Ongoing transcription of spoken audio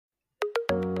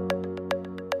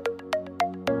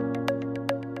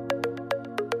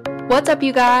What's up,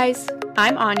 you guys?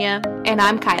 I'm Anya. And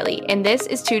I'm Kylie, and this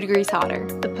is 2 Degrees Hotter,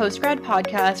 the post-grad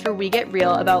podcast where we get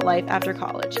real about life after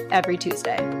college every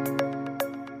Tuesday.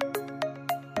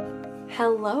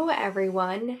 Hello,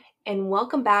 everyone, and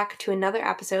welcome back to another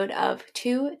episode of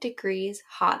 2 Degrees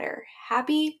Hotter.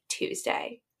 Happy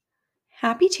Tuesday.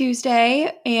 Happy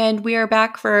Tuesday, and we are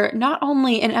back for not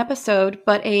only an episode,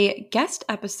 but a guest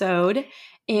episode.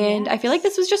 And yes. I feel like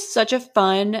this was just such a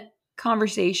fun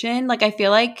conversation. Like, I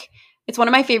feel like it's one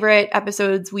of my favorite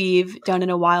episodes we've done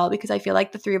in a while because I feel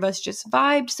like the three of us just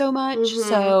vibed so much. Mm-hmm.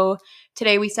 So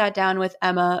today we sat down with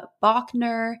Emma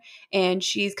Bachner, and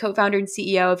she's co-founder and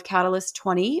CEO of Catalyst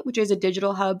 20, which is a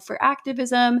digital hub for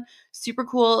activism. Super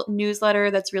cool newsletter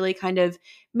that's really kind of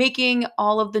making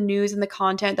all of the news and the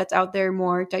content that's out there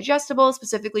more digestible,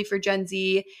 specifically for Gen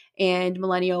Z and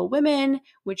millennial women,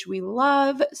 which we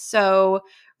love. So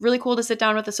really cool to sit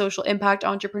down with a social impact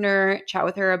entrepreneur, chat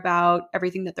with her about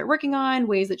everything that they're working on,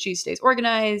 ways that she stays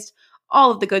organized,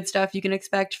 all of the good stuff you can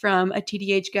expect from a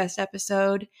TDH guest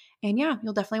episode. And yeah,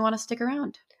 you'll definitely want to stick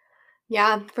around.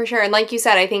 Yeah, for sure. And like you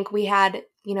said, I think we had,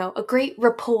 a great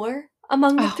rapport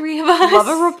among the three of us. Love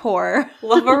a rapport.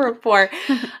 Love a rapport.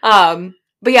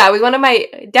 But yeah, it was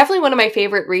definitely one of my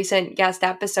favorite recent guest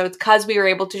episodes because we were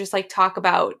able to just talk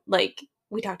about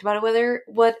we talked about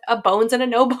what a bones and a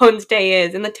no bones day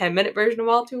is in the 10-minute version of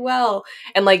All Too Well.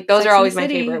 And those are always my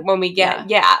favorite when we get,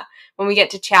 when we get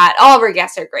to chat. All of our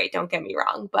guests are great, don't get me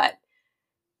wrong, but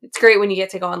it's great when you get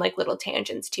to go on little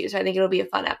tangents too. So I think it'll be a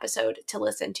fun episode to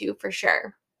listen to for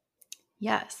sure.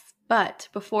 Yes. But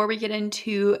before we get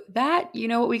into that, you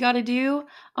know what we got to do?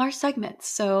 Our segments.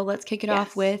 So let's kick it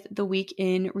off with the week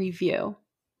in review.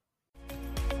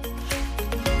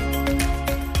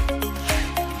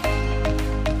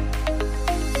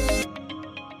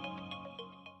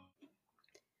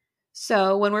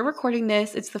 So when we're recording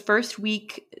this, it's the first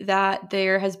week that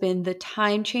there has been the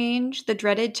time change, the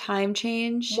dreaded time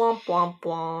change. Womp, womp,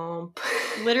 womp.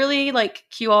 Literally,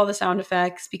 cue all the sound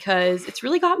effects because it's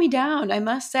really got me down, I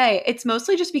must say. It's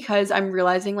mostly just because I'm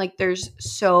realizing, there's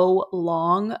so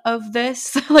long of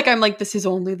this. I'm this is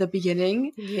only the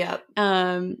beginning. Yep.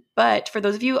 But for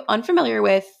those of you unfamiliar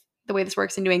with the way this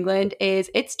works in New England is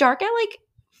it's dark at,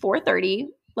 4:30.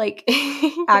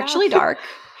 Actually dark.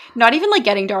 Not even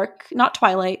getting dark, not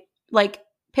twilight,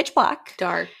 pitch black.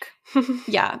 Dark.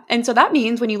 Yeah. And so that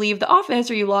means when you leave the office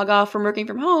or you log off from working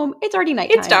from home, it's already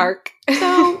nighttime. It's dark.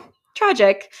 So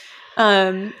tragic.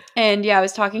 And yeah, I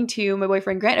was talking to my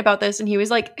boyfriend Grant about this and he was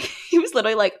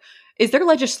literally is there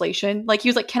legislation?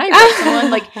 He was can I write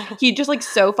someone? He just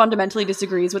so fundamentally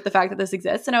disagrees with the fact that this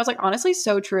exists. And I was honestly,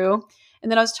 so true.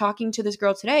 And then I was talking to this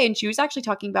girl today and she was actually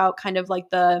talking about kind of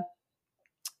the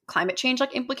climate change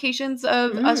implications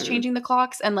of us changing the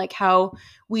clocks and how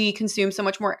we consume so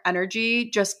much more energy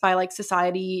just by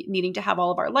society needing to have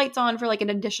all of our lights on for an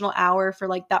additional hour for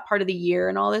that part of the year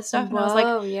and all this stuff. And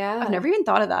I was yeah, I've never even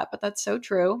thought of that, but that's so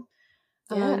true.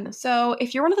 Yeah. So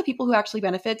if you're one of the people who actually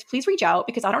benefits, please reach out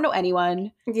because I don't know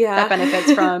anyone that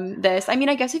benefits from this. I mean,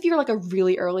 I guess if you're a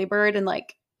really early bird and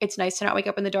it's nice to not wake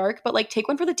up in the dark, but take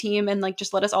one for the team and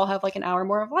just let us all have an hour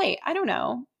more of light. I don't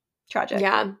know. Tragic.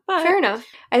 Yeah, but fair enough.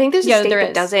 I think there's a state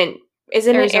that doesn't.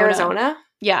 Isn't it Arizona?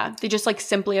 Yeah, they just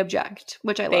simply object,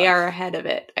 which I love. They are ahead of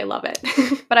it. I love it.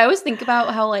 But I always think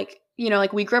about how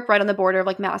we grew up right on the border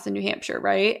of Mass and New Hampshire,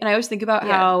 right? And I always think about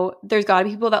how there's got to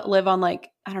be people that live on I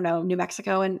don't know, New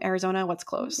Mexico and Arizona. What's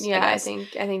close? Yeah, I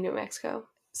think New Mexico.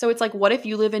 So it's what if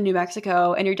you live in New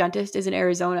Mexico and your dentist is in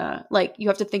Arizona? You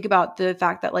have to think about the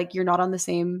fact that you're not on the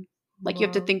same. You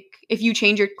have to think if you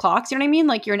change your clocks, you know what I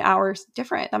mean? You're an hour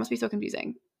different. That must be so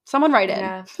confusing. Someone write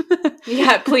in.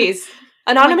 Yeah, please.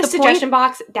 Anonymous suggestion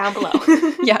box down below.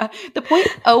 Yeah. The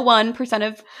 0.01%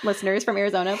 of listeners from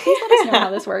Arizona, please let us know how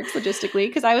this works logistically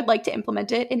because I would like to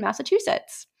implement it in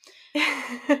Massachusetts.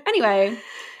 Anyway,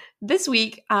 this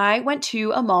week I went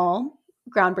to a mall.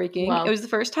 Groundbreaking. Wow. It was the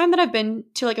first time that I've been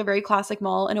to a very classic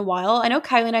mall in a while. I know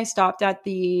Kylie and I stopped at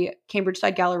the Cambridge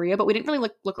Side Galleria, but we didn't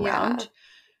really look around.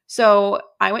 So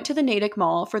I went to the Natick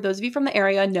Mall. For those of you from the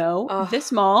area know,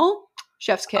 this mall,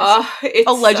 chef's kiss, it's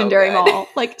a legendary so mall.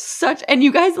 And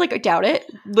you guys doubt it.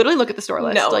 Literally look at the store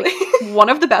list. No. One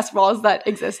of the best malls that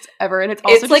exists ever. And it's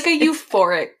also a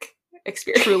euphoric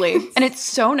experience. Truly. And it's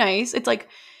so nice. It's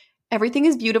everything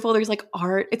is beautiful. There's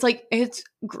art. It's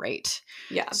great.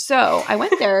 Yeah. So I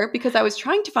went there because I was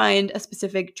trying to find a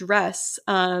specific dress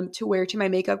to wear to my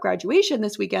makeup graduation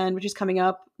this weekend, which is coming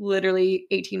up literally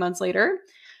 18 months later.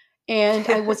 And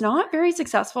I was not very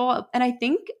successful. And I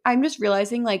think I'm just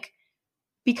realizing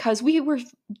because we were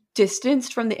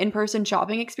distanced from the in-person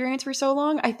shopping experience for so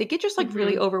long, I think it just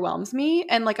really overwhelms me.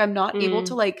 And I'm not able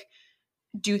to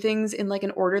do things in like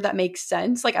an order that makes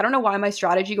sense. Like I don't know why my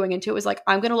strategy going into it was like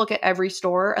I'm going to look at every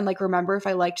store and like remember if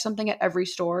I liked something at every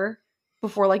store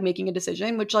before like making a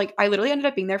decision, which like I literally ended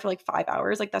up being there for like 5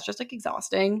 hours. Like that's just like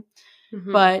exhausting.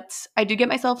 Mhm. But I did get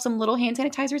myself some little hand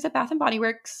sanitizers at Bath and Body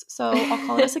Works, so I'll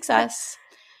call it a success.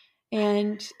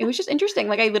 And it was just interesting.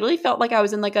 Like I literally felt like I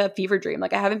was in like a fever dream.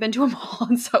 Like I haven't been to a mall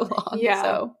in so long. Yeah.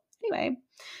 So anyway.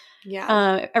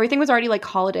 Yeah. Everything was already like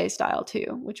holiday style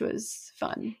too, which was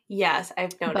fun. Yes,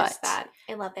 I've noticed But that.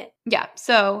 I love it. yeah,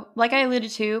 so like I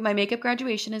alluded to, my makeup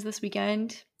graduation is this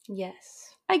weekend. Yes.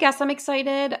 I guess I'm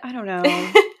excited. I don't know.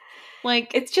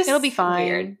 Like It's just it'll be fine.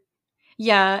 weird.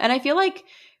 Yeah, and I feel like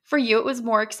for you it was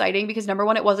more exciting because number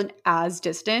one, it wasn't as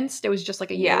distanced. It was just like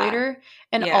a year Yeah. later.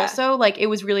 And Yeah. also like it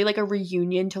was really like a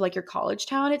reunion to like your college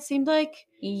town, it seemed like.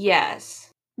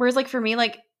 Yes. Whereas like for me,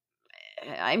 like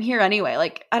I'm here anyway.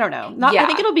 Like, I don't know. I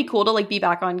think Yeah. it'll be cool to like be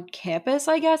back on campus,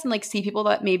 I guess, and like see people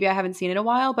that maybe I haven't seen in a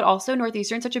while. But also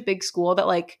Northeastern's such a big school that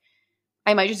like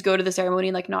I might just go to the ceremony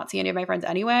and like not see any of my friends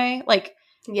anyway. Like,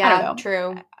 I Yeah, don't know.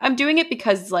 true. I'm doing it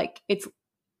because like it's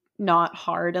not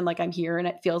hard and like I'm here and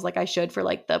it feels like I should for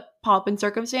like the pomp and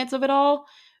circumstance of it all.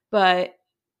 But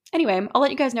anyway, I'll let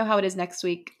you guys know how it is next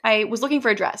week. I was looking for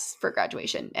a dress for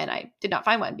graduation and I did not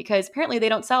find one because apparently they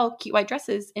don't sell cute white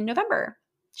dresses in November.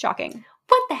 Shocking.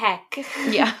 What the heck?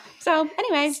 Yeah. So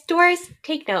anyway. Stores,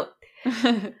 take note.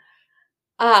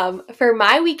 For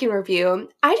my week in review,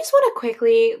 I just want to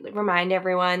quickly remind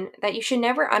everyone that you should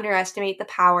never underestimate the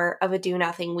power of a do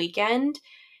nothing weekend.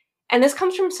 And this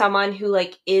comes from someone who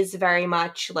like is very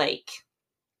much like,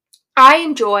 I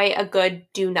enjoy a good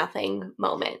do nothing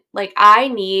moment. Like I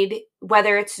need,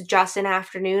 whether it's just an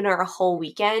afternoon or a whole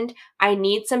weekend, I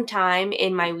need some time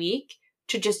in my week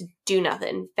to just do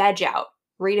nothing, veg out,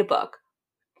 read a book,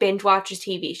 binge watch a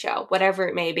TV show, whatever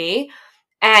it may be.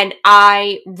 And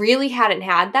I really hadn't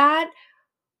had that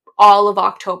all of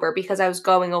October because I was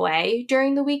going away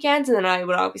during the weekends and then I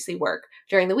would obviously work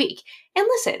during the week. And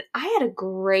listen, I had a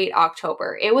great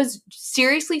October. It was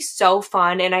seriously so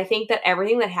fun. And I think that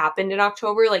everything that happened in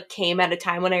October like came at a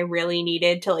time when I really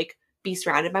needed to like be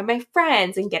surrounded by my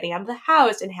friends and getting out of the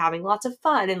house and having lots of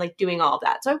fun and like doing all of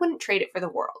that. So I wouldn't trade it for the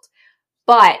world.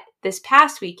 But this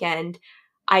past weekend,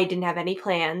 I didn't have any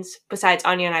plans besides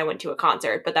Anya and I went to a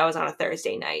concert, but that was on a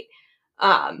Thursday night.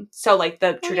 So like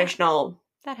the traditional...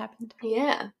 That happened.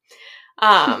 Yeah.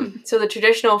 So the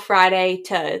traditional Friday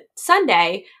to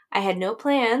Sunday, I had no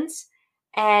plans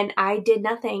and I did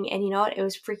nothing. And you know what? It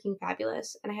was freaking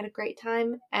fabulous. And I had a great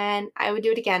time and I would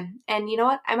do it again. And you know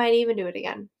what? I might even do it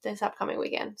again this upcoming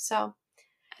weekend. So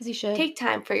as you should. Take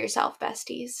time for yourself,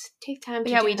 besties. Take time to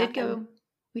do we nothing.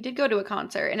 did go to a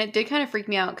concert and it did kind of freak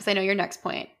me out because I know your next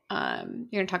point. You're going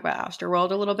to talk about Astroworld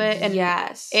a little bit. And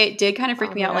yes, it did kind of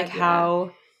freak me out like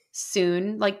how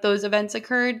soon like those events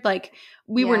occurred. Like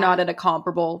we were not at a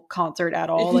comparable concert at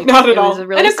all. Like not at all. Was a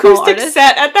really an acoustic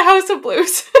set at the House of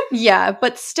Blues. Yeah,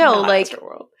 but still, not like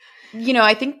Astroworld. You know,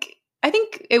 I think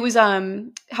it was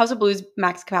House of Blues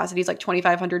max capacity is like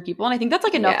 2,500 people, and I think that's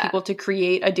like enough people to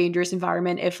create a dangerous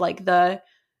environment if that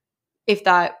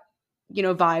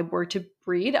vibe were to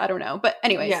breed. I don't know, but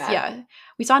anyways,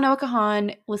 we saw Noah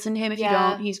Kahan. Listen to him if you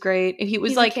don't. He's great. He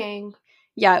was he's like king.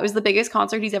 Yeah, it was the biggest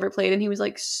concert he's ever played, and he was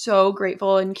like so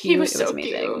grateful and cute. He was so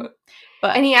amazing. Cute.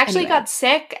 But and he actually got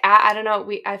sick. I don't know.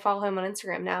 I follow him on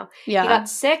Instagram now. Yeah, he got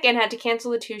sick and had to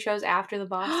cancel the 2 shows after the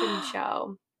Boston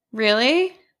show.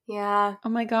 Really? Yeah. Oh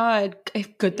my god!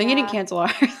 Good thing he didn't cancel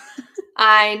ours.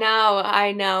 I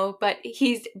know. But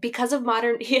he's because of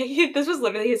modern. This was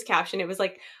literally his caption. It was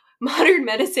like, "Modern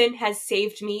medicine has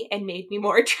saved me and made me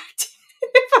more attractive."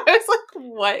 I was like,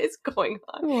 what is going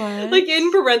on? What? Like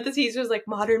in parentheses was like,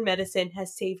 modern medicine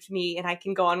has saved me and I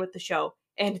can go on with the show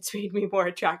and it's made me more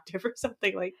attractive or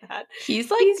something like that. He's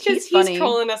funny. He's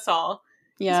trolling us all.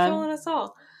 Yeah. He's trolling us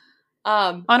all.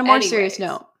 On a more serious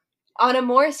note. On a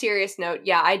more serious note,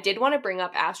 yeah, I did want to bring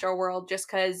up Astroworld just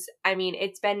because, I mean,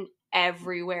 it's been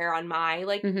everywhere on my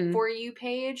For You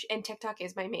page, and TikTok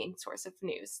is my main source of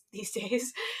news these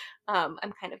days. I'm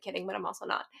kind of kidding, but I'm also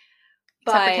not.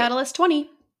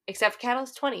 Except for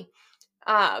Catalyst 20.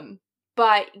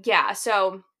 But yeah,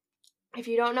 so if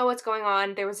you don't know what's going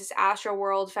on, there was this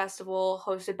Astroworld festival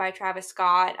hosted by Travis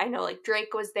Scott. I know like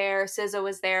Drake was there, SZA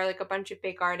was there, like a bunch of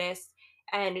big artists.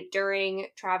 And during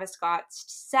Travis Scott's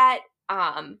set,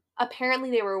 apparently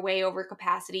they were way over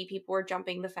capacity. People were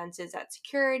jumping the fences at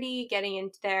security, getting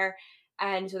into there.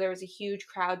 And so there was a huge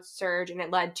crowd surge and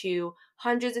it led to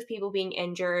hundreds of people being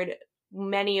injured,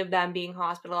 many of them being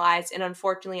hospitalized, and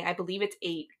unfortunately, I believe it's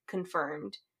 8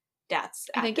 confirmed deaths.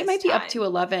 I think it might be up to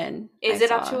 11. Is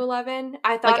it up to 11?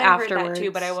 I thought I heard that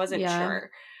too, but I wasn't sure.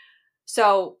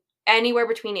 So anywhere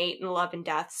between 8 and 11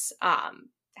 deaths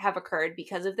have occurred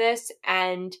because of this.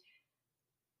 And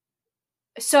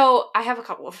so I have a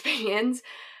couple of opinions.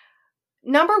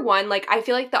 Number one, like, I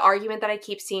feel like the argument that I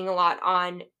keep seeing a lot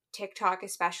on TikTok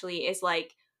especially is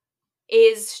like,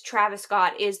 is Travis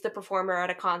Scott, is the performer at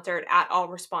a concert at all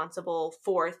responsible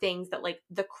for things that like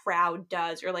the crowd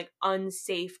does, or like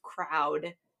unsafe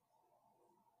crowd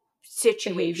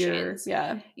situations?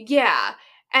 Behavior, Yeah.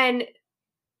 And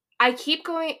I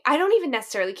don't even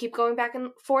necessarily keep going back and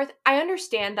forth. I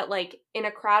understand that like in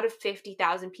a crowd of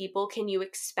 50,000 people, can you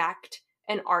expect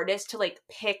an artist to like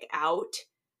pick out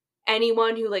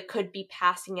anyone who like could be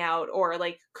passing out or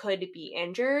like could be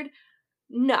injured?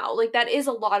 No, like that is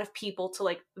a lot of people to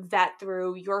like vet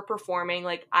through. You're performing,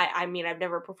 like I mean, I've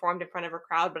never performed in front of a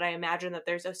crowd, but I imagine that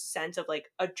there's a sense of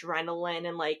like adrenaline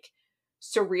and like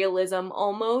surrealism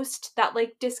almost that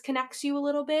like disconnects you a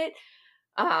little bit.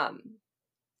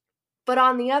 But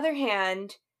on the other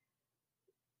hand,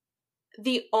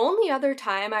 the only other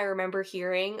time I remember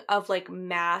hearing of like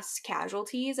mass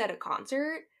casualties at a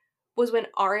concert was when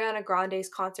Ariana Grande's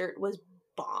concert was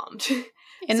bombed.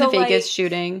 In So, the Vegas like,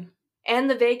 shooting. and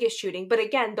the Vegas shooting. But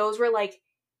again, those were like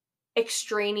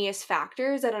extraneous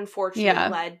factors that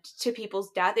unfortunately led to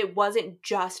people's death. It wasn't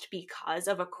just because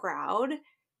of a crowd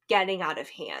getting out of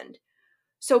hand.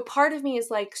 So part of me is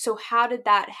like, so how did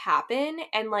that happen?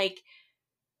 And like,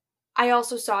 I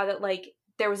also saw that like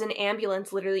there was an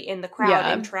ambulance literally in the crowd,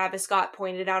 and Travis Scott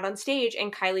pointed out on stage,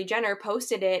 and Kylie Jenner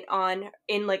posted it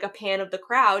in like a pan of the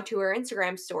crowd to her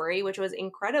Instagram story, which was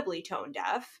incredibly tone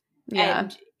deaf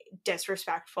and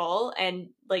disrespectful and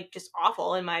like just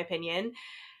awful in my opinion.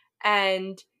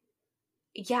 And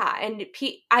yeah, and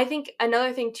I think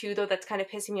another thing too though that's kind of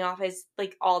pissing me off is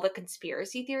like all the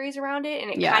conspiracy theories around it.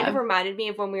 And it kind of reminded me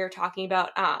of when we were talking about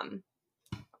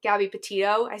Gabby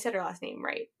Petito. I said her last name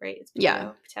right? It's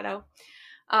Petito. Petito.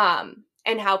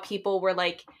 And how people were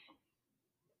like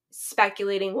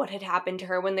speculating what had happened to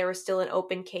her when there was still an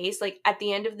open case. Like at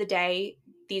the end of the day,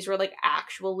 these were like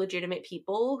actual legitimate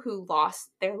people who lost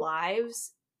their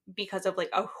lives because of like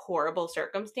a horrible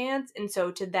circumstance. And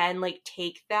so to then like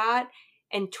take that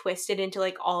and twist it into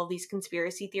like all of these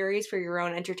conspiracy theories for your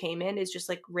own entertainment is just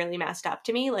like really messed up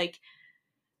to me. Like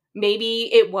maybe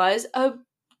it was a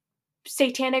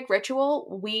satanic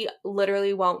ritual. We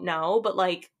literally won't know. But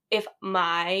like if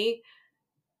my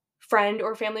friend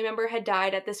or family member had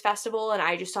died at this festival and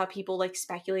I just saw people like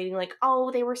speculating like,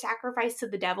 oh, they were sacrificed to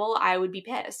the devil, I would be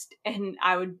pissed, and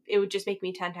it would just make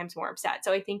me 10 times more upset.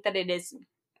 So I think that it is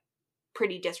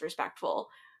pretty disrespectful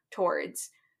towards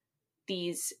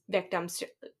these victims,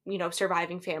 you know,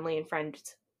 surviving family and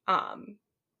friends,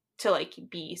 to like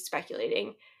be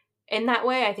speculating in that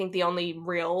way. I think the only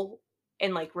real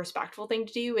and like respectful thing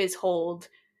to do is hold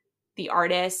the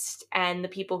artists and the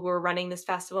people who are running this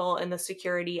festival and the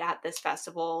security at this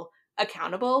festival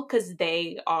accountable, because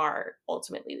they are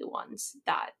ultimately the ones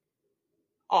that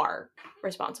are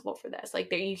responsible for this. Like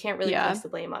you can't really place the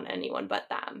blame on anyone but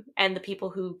them and the people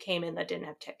who came in that didn't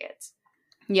have tickets.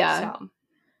 So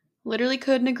literally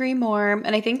couldn't agree more.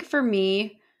 And I think for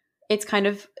me, it's kind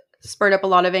of spurred up a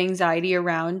lot of anxiety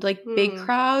around like big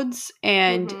crowds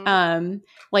and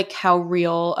like how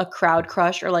real a crowd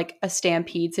crush or like a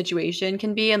stampede situation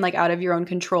can be and like out of your own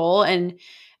control. And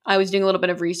I was doing a little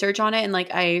bit of research on it, and like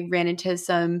I ran into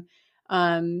some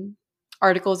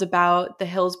articles about the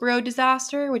Hillsborough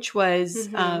disaster, which was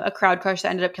a crowd crush that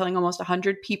ended up killing almost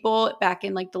 100 people back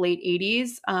in like the late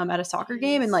 80s at a soccer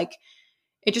game. And like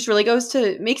it just really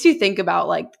makes you think about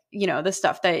like, you know, the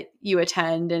stuff that you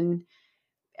attend, and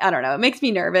I don't know, it makes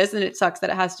me nervous, and it sucks that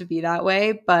it has to be that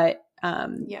way. But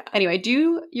anyway,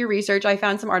 do your research. I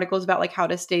found some articles about like how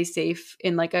to stay safe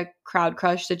in like a crowd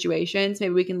crush situations.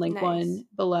 Maybe we can link one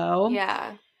below.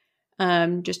 Yeah.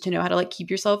 Just to know how to like keep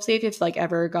yourself safe if like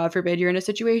ever, God forbid, you're in a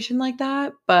situation like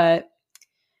that. But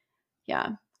yeah,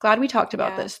 glad we talked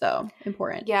about this though.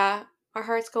 Important. Yeah. Our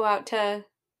hearts go out to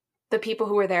the people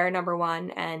who were there, number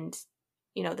one, and,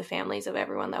 you know, the families of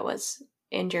everyone that was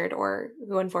injured or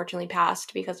who unfortunately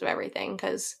passed because of everything.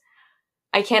 Because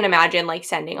I can't imagine like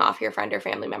sending off your friend or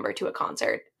family member to a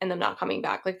concert and them not coming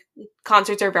back. Like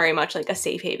concerts are very much like a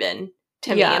safe haven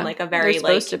to me, and like a very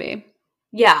supposed to be.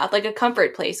 Yeah, like a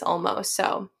comfort place almost.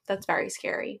 So that's very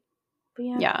scary. But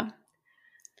yeah.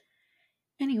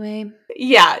 Anyway.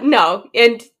 Yeah, no.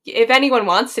 And if anyone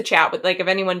wants to chat with, like, if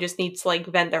anyone just needs to like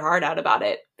vent their heart out about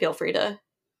it, feel free to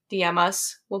DM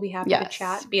us. We'll be happy to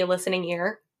chat, be a listening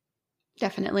ear.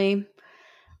 Definitely.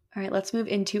 All right, let's move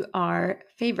into our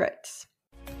favorites.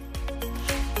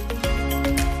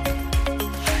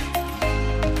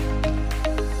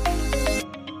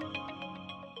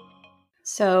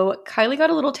 So Kylie got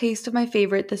a little taste of my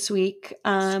favorite this week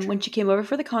when she came over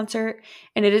for the concert.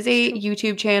 And it is a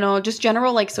YouTube channel, just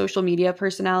general like social media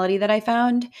personality that I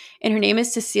found. And her name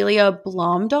is Cecilia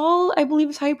Blomdahl, I believe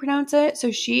is how you pronounce it. So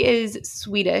she is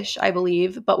Swedish, I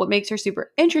believe. But what makes her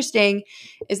super interesting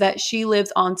is that she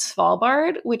lives on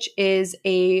Svalbard, which is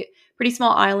a pretty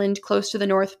small island close to the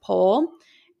North Pole.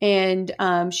 And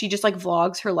she just like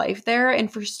vlogs her life there.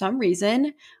 And for some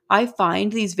reason, I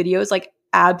find these videos like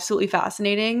absolutely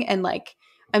fascinating, and like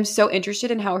I'm so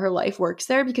interested in how her life works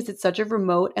there because it's such a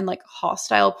remote and like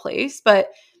hostile place, but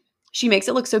she makes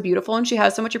it look so beautiful, and she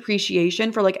has so much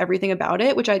appreciation for like everything about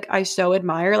it, which I so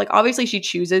admire. Like obviously she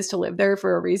chooses to live there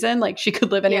for a reason, like she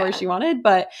could live anywhere she wanted,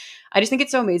 but I just think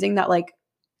it's so amazing that like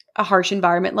a harsh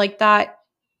environment like that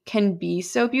can be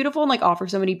so beautiful and like offer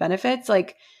so many benefits.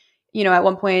 Like, you know, at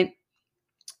one point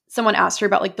someone asked her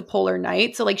about like the polar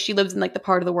night. So like she lives in like the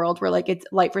part of the world where like it's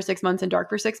light for 6 months and dark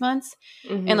for 6 months.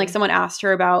 Mm-hmm. And like someone asked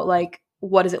her about like,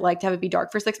 what is it like to have it be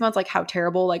dark for 6 months? Like how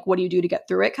terrible, like what do you do to get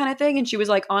through it kind of thing? And she was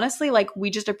like, honestly, like we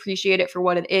just appreciate it for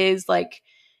what it is. Like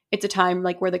it's a time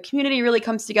like where the community really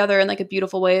comes together in like a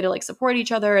beautiful way to like support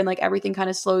each other, and like everything kind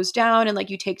of slows down and like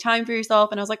you take time for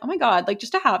yourself. And I was like, oh my God, like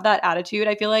just to have that attitude,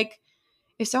 I feel like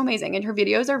is so amazing. And her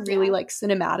videos are really like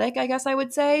cinematic, I guess I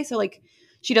would say. So like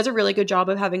she does a really good job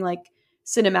of having like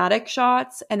cinematic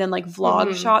shots and then like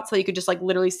vlog shots so you could just like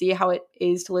literally see how it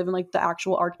is to live in like the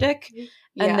actual Arctic.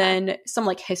 And then some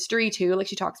like history too. Like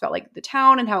she talks about like the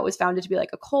town and how it was founded to be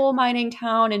like a coal mining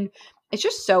town. And it's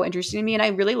just so interesting to me. And I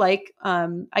really like,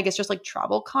 I guess just like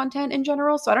travel content in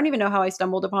general. So I don't even know how I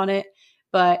stumbled upon it,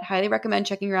 but highly recommend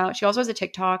checking her out. She also has a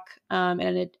TikTok and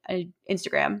an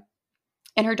Instagram.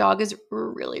 And her dog is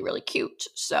really, really cute.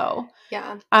 So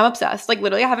yeah, I'm obsessed. Like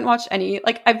literally I haven't watched any,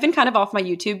 like I've been kind of off my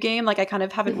YouTube game. Like I kind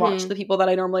of haven't watched the people that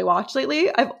I normally watch lately.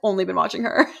 I've only been watching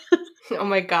her. Oh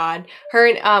my God. Her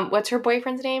and what's her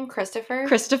boyfriend's name? Christopher?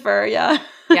 Christopher, yeah.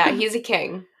 Yeah, he's a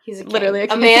king. He's a king. Literally a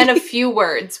king. A man of few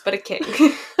words, but a king.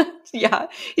 Yeah.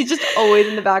 He's just always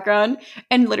in the background.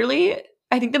 And literally,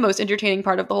 I think the most entertaining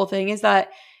part of the whole thing is that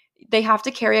they have to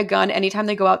carry a gun anytime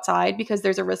they go outside because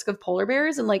there's a risk of polar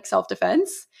bears and like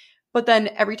self-defense. But then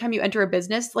every time you enter a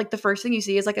business, like the first thing you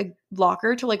see is like a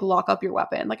locker to like lock up your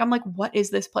weapon. Like I'm like, what is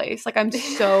this place? Like I'm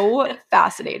so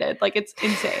fascinated. Like it's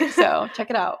insane. So check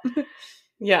it out.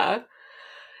 Yeah.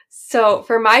 So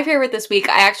for my favorite this week,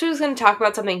 I actually was going to talk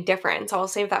about something different. So I'll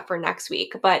save that for next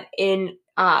week. But in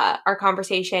our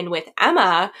conversation with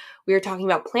Emma, we were talking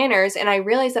about planners, and I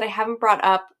realized that I haven't brought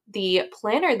up the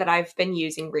planner that I've been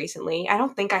using recently. I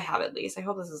don't think I have, at least. I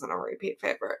hope this isn't a repeat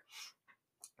favorite.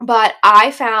 But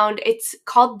I found it's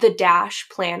called the Dash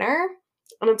Planner,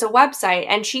 and it's a website,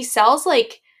 and she sells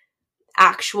like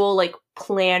actual like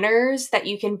planners that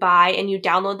you can buy, and you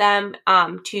download them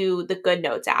to the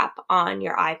GoodNotes app on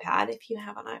your iPad if you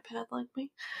have an iPad like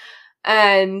me.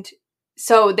 And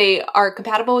so they are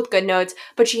compatible with GoodNotes,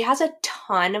 but she has a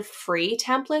ton of free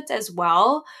templates as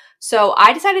well. So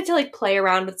I decided to like play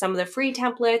around with some of the free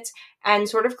templates and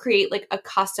sort of create like a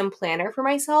custom planner for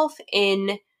myself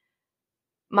in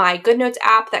my GoodNotes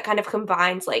app that kind of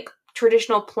combines like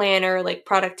traditional planner, like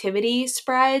productivity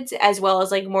spreads, as well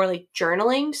as like more like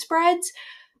journaling spreads.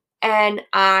 And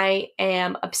I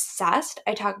am obsessed.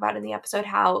 I talk about in the episode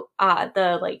how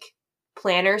the like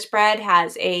planner spread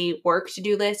has a work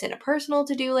to-do list and a personal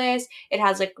to-do list. It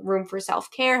has like room for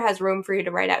self-care, has room for you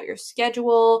to write out your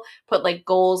schedule, put like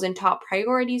goals and top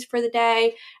priorities for the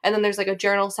day. And then there's like a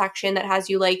journal section that has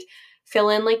you like fill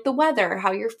in like the weather,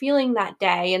 how you're feeling that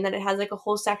day. And then it has like a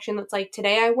whole section that's like,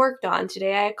 today I worked on,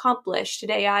 today I accomplished,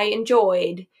 today I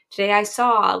enjoyed, today I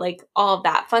saw, like all of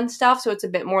that fun stuff. So it's a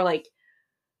bit more like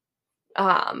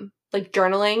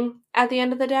journaling at the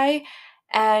end of the day.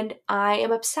 And I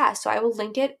am obsessed. So I will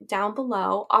link it down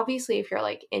below. Obviously, if you're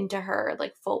like into her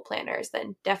like full planners,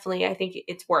 then definitely I think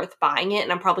it's worth buying it.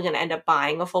 And I'm probably going to end up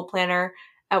buying a full planner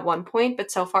at one point.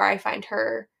 But so far I find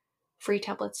her free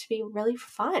templates to be really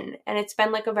fun. And it's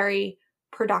been like a very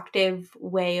productive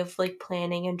way of like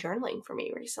planning and journaling for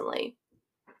me recently.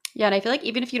 Yeah, and I feel like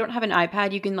even if you don't have an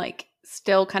iPad, you can like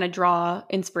still kind of draw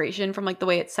inspiration from like the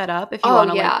way it's set up if you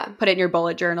want to like put it in your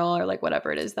bullet journal or like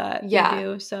whatever it is that you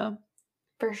do. So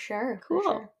for sure. Cool. For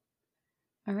sure.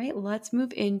 All right, let's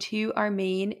move into our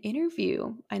main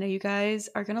interview. I know you guys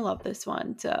are going to love this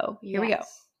one. So here we go.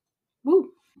 Woo.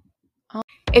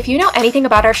 If you know anything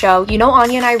about our show, you know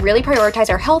Anya and I really prioritize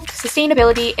our health,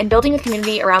 sustainability, and building a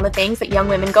community around the things that young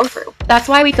women go through. That's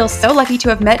why we feel so lucky to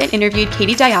have met and interviewed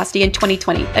Katie Diasti in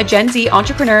 2020, a Gen Z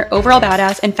entrepreneur, overall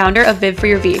badass, and founder of Viv for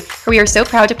Your V, who we are so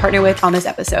proud to partner with on this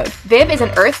episode. Viv is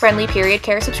an earth-friendly period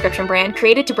care subscription brand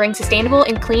created to bring sustainable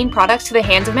and clean products to the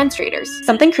hands of menstruators.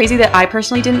 Something crazy that I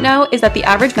personally didn't know is that the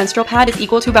average menstrual pad is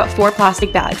equal to about 4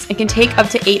 plastic bags and can take up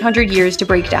to 800 years to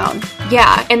break down.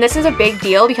 Yeah, and this is a big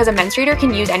deal because a menstruator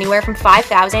can use anywhere from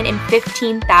 5,000 and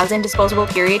 15,000 disposable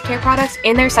period care products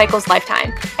in their cycle's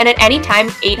lifetime. And at any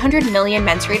time, 800 million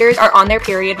menstruators are on their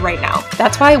period right now.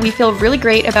 That's why we feel really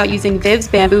great about using Viv's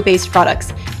bamboo-based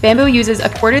products. Bamboo uses a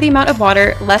quarter the amount of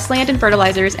water, less land and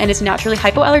fertilizers, and is naturally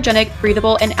hypoallergenic,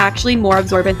 breathable, and actually more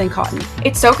absorbent than cotton.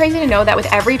 It's so crazy to know that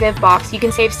with every Viv box, you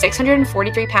can save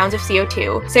 643 pounds of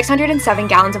CO2, 607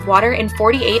 gallons of water, and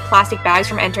 48 plastic bags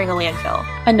from entering a landfill.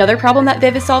 Another problem that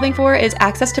Viv is solving for is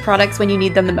access to products when you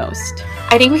need them the most.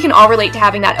 I think we can all relate to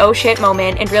having that oh shit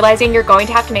moment and realizing you're going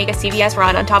to have to make a CVS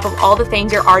run on top of all the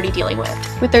things you're already dealing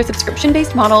with. With their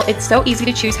subscription-based model, it's so easy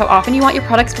to choose how often you want your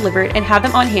products delivered and have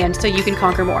them on hand so you can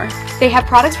conquer more. They have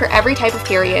products for every type of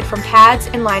period, from pads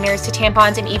and liners to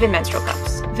tampons and even menstrual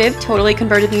cups. Viv totally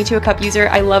converted me to a cup user.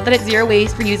 I love that it's zero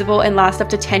waste, reusable, and lasts up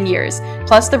to 10 years.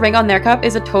 Plus, the ring on their cup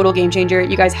is a total game changer.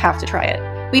 You guys have to try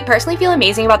it. We personally feel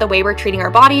amazing about the way we're treating our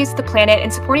bodies, the planet,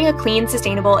 and supporting a clean,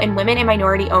 sustainable, and women and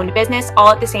minority-owned business all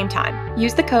at the same time.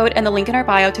 Use the code and the link in our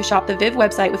bio to shop the Viv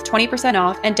website with 20%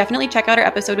 off, and definitely check out our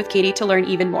episode with Katie to learn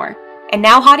even more. And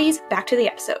now, hotties, back to the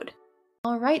episode.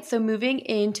 All right, so moving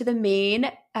into the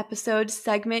main episode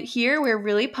segment here, we're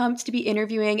really pumped to be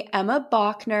interviewing Emma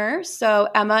Bochner. So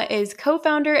Emma is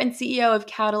co-founder and CEO of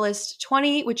Catalyst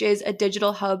 20, which is a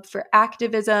digital hub for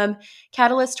activism.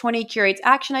 Catalyst 20 curates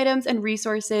action items and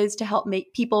resources to help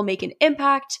make people make an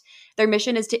impact. Their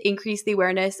mission is to increase the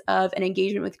awareness of and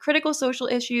engagement with critical social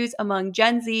issues among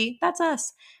Gen Z, that's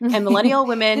us, and millennial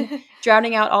women,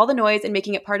 drowning out all the noise and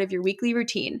making it part of your weekly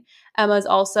routine. Emma is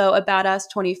also a badass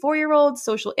 24-year-old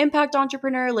social impact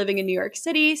entrepreneur living in New York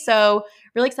City. So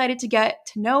really excited to get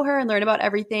to know her and learn about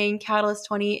everything Catalyst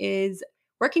 20 is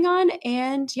working on.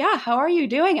 And yeah, how are you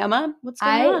doing, Emma? What's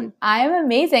going on? I'm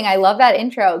amazing. I love that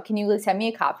intro. Can you send me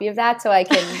a copy of that so I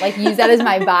can use that as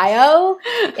my bio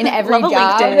in every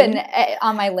job and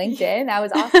on my LinkedIn? That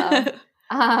was awesome.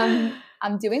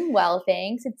 I'm doing well,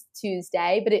 thanks. It's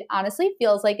Tuesday, but it honestly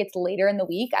feels like it's later in the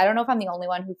week. I don't know if I'm the only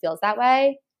one who feels that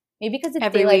way. Maybe because it's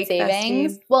every daylight week,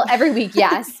 savings. Well, every week,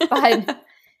 yes, but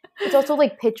it's also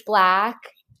pitch black.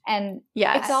 And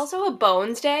yeah, it's also a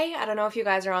Bones Day. I don't know if you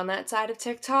guys are on that side of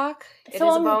TikTok. It is a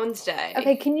Bones Day.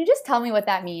 Okay, can you just tell me what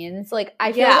that means?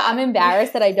 I feel like I'm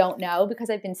embarrassed that I don't know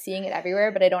because I've been seeing it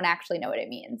everywhere, but I don't actually know what it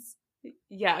means.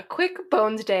 Yeah, quick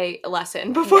Bones Day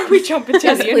lesson before we jump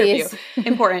into the interview.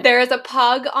 Important. There is a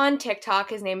pug on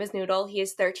TikTok. His name is Noodle. He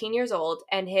is 13 years old,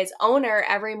 and his owner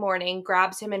every morning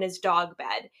grabs him in his dog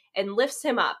bed and lifts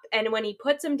him up. And when he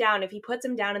puts him down, if he puts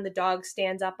him down and the dog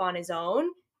stands up on his own,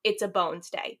 it's a Bones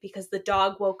Day because the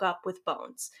dog woke up with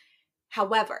bones.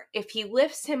 However, if he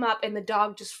lifts him up and the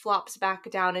dog just flops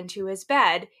back down into his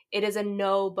bed, it is a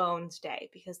no bones day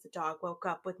because the dog woke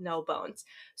up with no bones.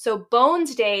 So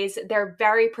Bones Days, they're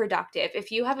very productive.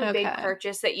 If you have a big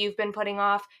purchase that you've been putting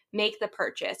off, make the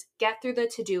purchase. Get through the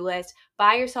to-do list,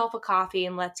 buy yourself a coffee,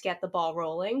 and let's get the ball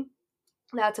rolling.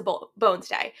 That's a Bones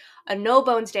Day. A no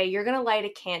bones day, you're going to light a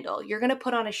candle. You're going to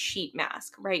put on a sheet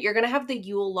mask, right? You're going to have the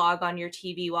Yule log on your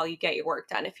TV while you get your work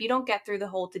done. If you don't get through the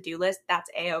whole to-do list, that's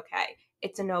A-okay.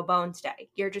 It's a no bones day.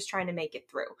 You're just trying to make it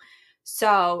through.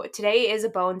 So today is a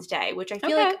Bones Day, which I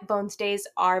feel like Bones Days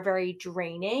are very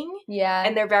draining. Yeah.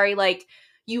 And they're very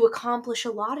you accomplish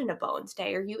a lot in a Bones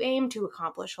Day, or you aim to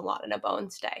accomplish a lot in a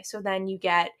Bones Day. So then you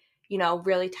get,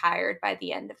 really tired by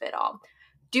the end of it all.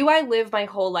 Do I live my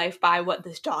whole life by what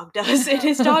this dog does in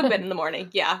his dog bed in the morning?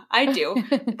 Yeah, I do.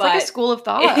 It's like a school of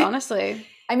thought, honestly.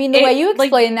 I mean, the way you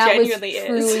explained that was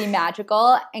truly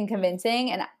magical and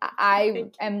convincing, and I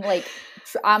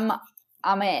am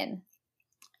I'm in.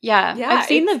 Yeah, I've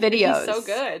seen the videos. It's so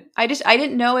good. I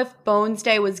didn't know if Bones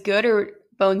Day was good or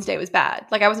Bones Day was bad.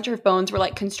 I wasn't sure if bones were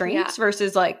constraints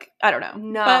versus I don't know.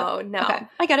 No. Okay,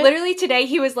 I get it. Literally today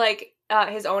he was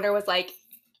his owner was like,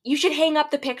 you should hang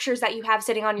up the pictures that you have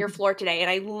sitting on your floor today.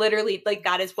 And I literally,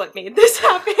 that is what made this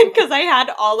happen because I had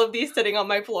all of these sitting on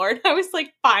my floor. And I was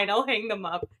like, fine, I'll hang them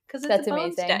up because it's a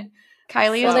Bones Day.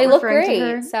 Kylie is they look referring great, to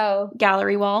her so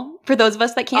gallery wall for those of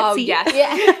us that can't see. Yes.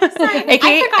 Yeah. Sorry,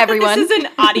 AKA everyone. This is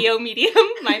an audio medium.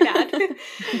 My bad.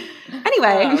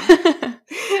 Anyway.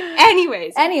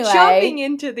 Anyways, jumping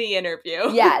into the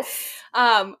interview. Yes.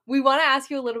 We want to ask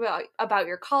you a little bit about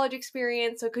your college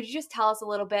experience. So could you just tell us a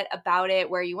little bit about it,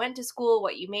 where you went to school,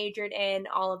 what you majored in,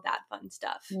 all of that fun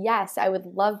stuff? Yes, I would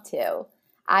love to.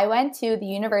 I went to the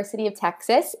University of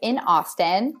Texas in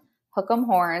Austin, Hook 'em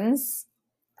Horns.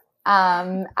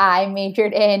 I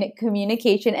majored in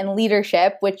communication and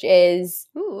leadership, which is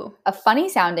a funny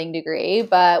sounding degree.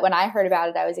 But when I heard about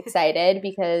it, I was excited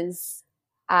because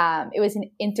it was an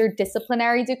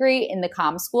interdisciplinary degree in the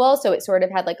comm school. So it sort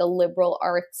of had like a liberal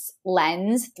arts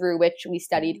lens through which we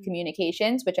studied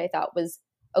communications, which I thought was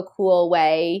a cool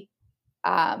way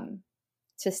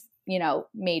to,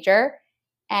 major.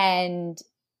 And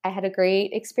I had a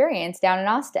great experience down in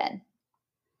Austin.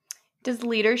 Does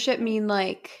leadership mean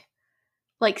like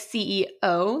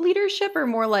CEO leadership, or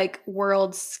more like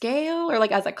world scale, or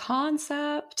like as a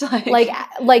concept?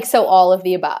 So all of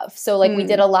the above. So we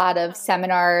did a lot of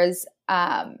seminars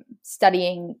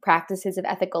studying practices of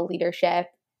ethical leadership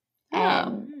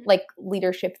and like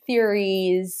leadership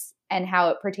theories and how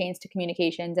it pertains to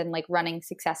communications and like running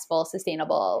successful,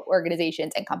 sustainable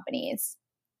organizations and companies.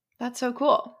 That's so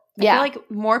cool. I feel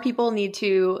like more people need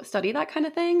to study that kind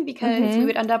of thing, because we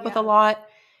would end up with a lot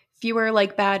fewer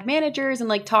like bad managers and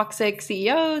like toxic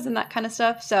CEOs and that kind of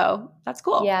stuff. So that's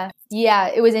cool. Yeah.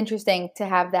 It was interesting to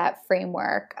have that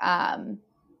framework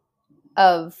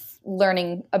of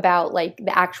learning about like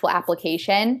the actual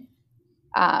application.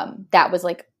 That was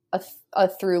like a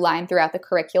through line throughout the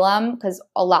curriculum, because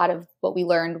a lot of what we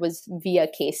learned was via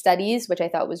case studies, which I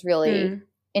thought was really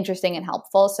interesting and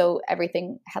helpful. So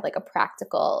everything had like a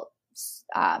practical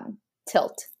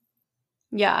tilt.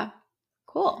 Yeah.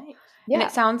 Cool. Yeah. And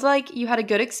it sounds like you had a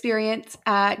good experience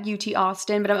at UT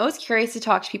Austin, but I'm always curious to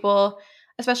talk to people,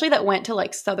 especially that went to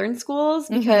like Southern schools,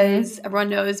 because everyone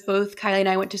knows both Kylie and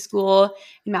I went to school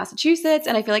in Massachusetts,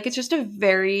 and I feel like it's just a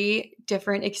very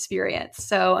different experience.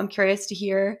 So I'm curious to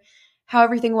hear how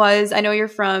everything was. I know you're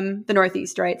from the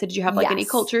Northeast, right? So did you have like any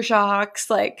culture shocks?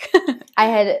 Like I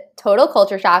had total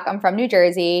culture shock. I'm from New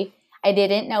Jersey. I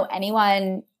didn't know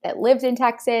anyone that lived in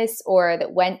Texas or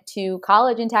that went to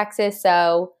college in Texas.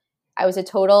 So I was a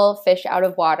total fish out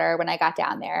of water when I got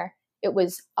down there. It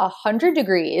was 100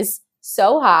 degrees,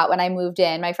 so hot when I moved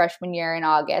in my freshman year in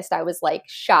August. I was like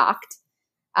shocked.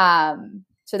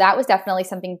 So that was definitely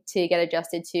something to get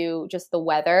adjusted to, just the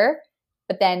weather.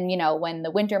 But then, when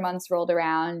the winter months rolled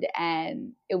around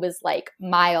and it was like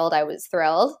mild, I was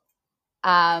thrilled.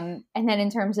 And then in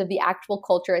terms of the actual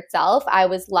culture itself, I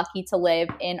was lucky to live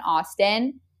in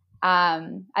Austin. I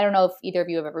don't know if either of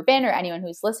you have ever been, or anyone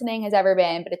who's listening has ever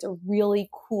been, but it's a really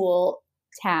cool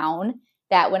town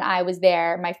that when I was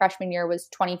there, my freshman year was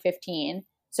 2015.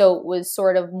 So it was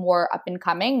sort of more up and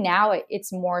coming. Now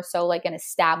it's more so like an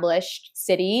established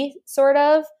city, sort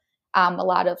of. A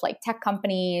lot of like tech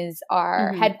companies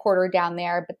are headquartered down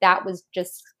there, but that was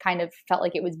just kind of felt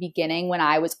like it was beginning when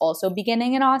I was also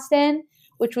beginning in Austin,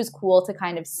 which was cool to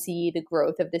kind of see the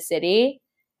growth of the city.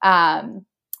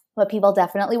 But people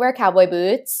definitely wear cowboy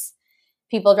boots.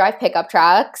 People drive pickup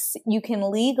trucks. You can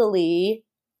legally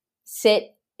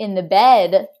sit in the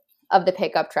bed of the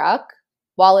pickup truck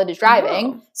while it is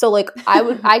driving. Whoa. So like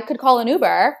I could call an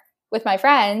Uber with my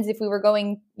friends if we were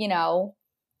going,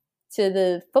 to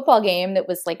the football game that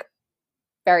was like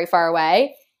very far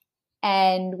away,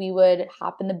 and we would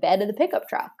hop in the bed of the pickup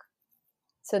truck.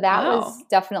 So that was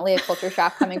definitely a culture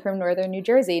shock coming from northern New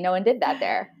Jersey. No one did that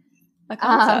there. A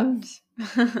concept.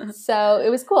 So it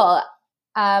was cool.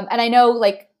 And I know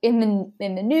like in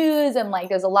the news and like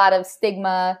there's a lot of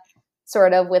stigma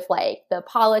sort of with like the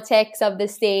politics of the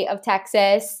state of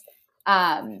Texas.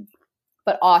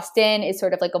 But Austin is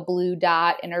sort of like a blue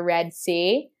dot in a red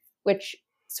sea, which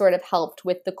sort of helped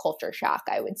with the culture shock,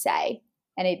 I would say.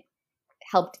 And it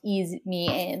helped ease me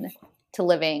in to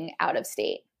living out of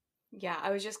state. Yeah,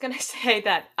 I was just going to say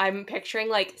that I'm picturing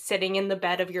like sitting in the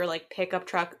bed of your like pickup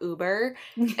truck Uber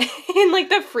in like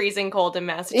the freezing cold in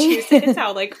Massachusetts.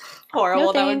 How like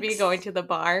horrible that would be going to the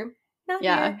bar. Not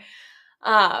here.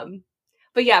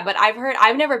 But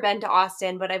I've never been to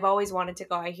Austin, but I've always wanted to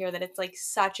go. I hear that it's like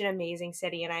such an amazing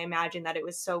city, and I imagine that it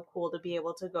was so cool to be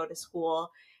able to go to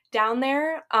school down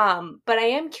there. But I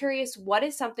am curious, what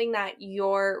is something that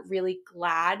you're really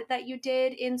glad that you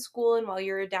did in school and while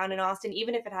you were down in Austin,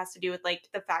 even if it has to do with like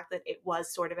the fact that it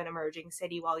was sort of an emerging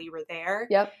city while you were there?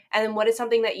 Yep. And then what is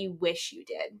something that you wish you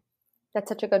did? That's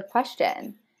such a good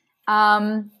question.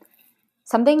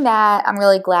 Something that I'm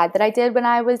really glad that I did when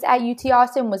I was at UT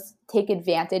Austin was take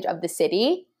advantage of the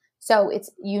city. So it's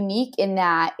unique in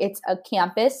that it's a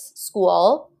campus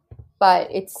school, but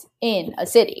it's in a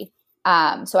city.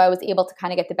 So I was able to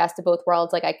kind of get the best of both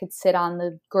worlds. Like I could sit on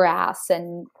the grass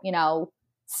and,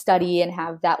 study and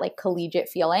have that like collegiate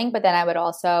feeling, but then I would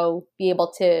also be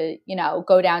able to, you know,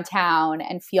 go downtown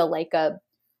and feel like a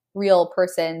real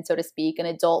person, so to speak, an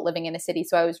adult living in a city.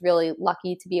 So I was really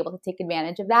lucky to be able to take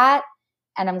advantage of that.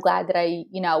 And I'm glad that I,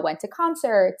 you know, went to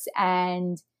concerts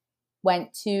and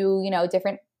went to, you know,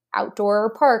 different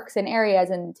outdoor parks and areas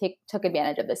and took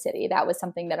advantage of the city. That was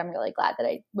something that I'm really glad that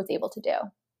I was able to do.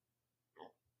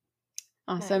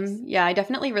 Awesome. Nice. Yeah, I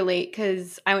definitely relate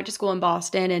because I went to school in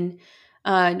Boston, and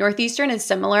Northeastern is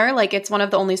similar. Like it's one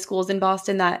of the only schools in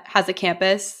Boston that has a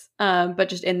campus, but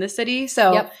just in the city.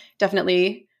 So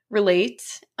definitely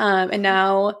relate. And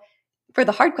now for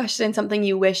the hard question, something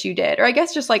you wish you did, or I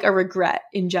guess just like a regret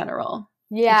in general.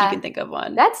 Yeah. If you can think of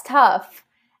one. That's tough.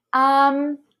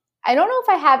 I don't know if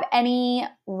I have any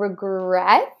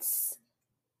regrets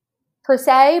per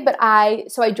se, but I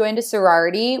joined a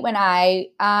sorority when I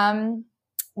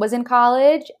was in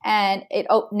college, and it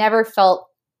never felt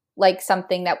like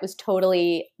something that was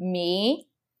totally me.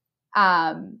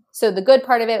 So the good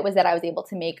part of it was that I was able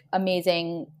to make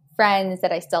amazing friends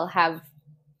that I still have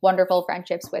wonderful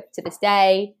friendships with to this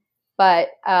day. But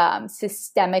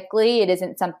systemically, it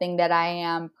isn't something that I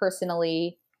am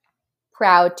personally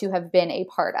proud to have been a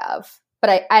part of.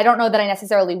 But I don't know that I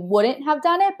necessarily wouldn't have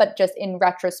done it, but just in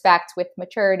retrospect with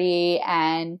maturity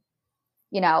and,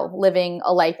 you know, living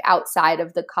a life outside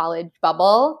of the college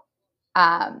bubble.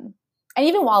 And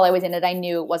even while I was in it, I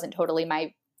knew it wasn't totally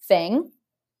my thing.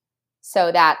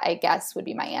 So that, I guess, would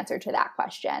be my answer to that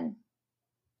question.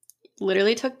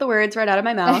 Literally took the words right out of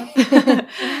my mouth.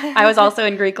 I was also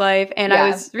in Greek life, and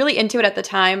I was really into it at the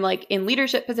time, like in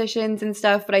leadership positions and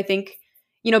stuff. But I think,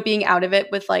 you know, being out of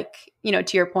it with like, you know,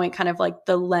 to your point, kind of like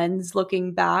the lens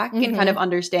looking back and kind of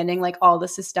understanding like all the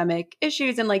systemic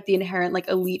issues and like the inherent like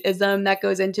elitism that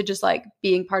goes into just like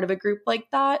being part of a group like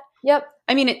that. Yep.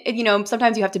 I mean, you know,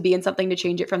 sometimes you have to be in something to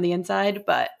change it from the inside,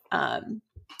 but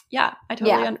yeah, I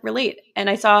totally relate. And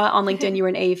I saw on LinkedIn you were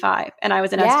an A5 and I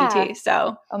was an SVT.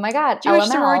 So, oh my God, Jewish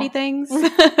LML. sorority things.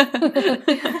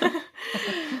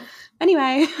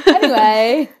 Anyway.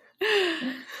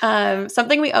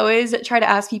 Something we always try to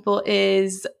ask people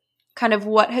is kind of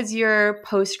what has your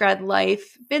post-grad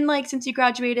life been like since you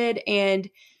graduated, and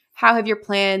how have your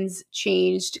plans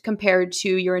changed compared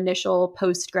to your initial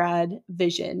post-grad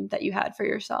vision that you had for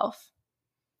yourself?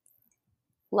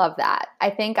 Love that. I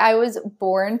think I was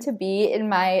born to be in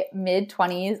my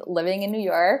mid-20s living in New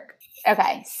York.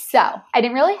 Okay, so I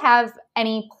didn't really have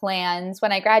any plans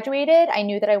when I graduated. I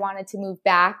knew that I wanted to move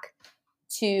back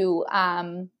to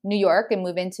New York and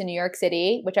move into New York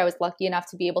City, which I was lucky enough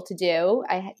to be able to do.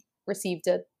 I had received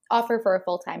an offer for a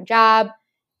full-time job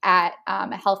at a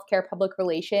healthcare public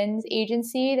relations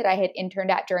agency that I had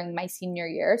interned at during my senior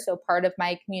year. So part of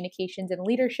my communications and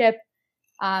leadership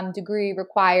degree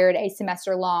required a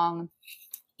semester-long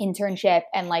internship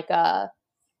and like a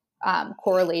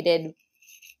correlated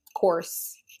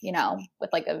course, you know,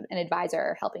 with like an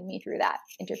advisor helping me through that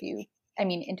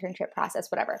internship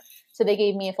process, whatever. So they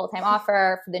gave me a full-time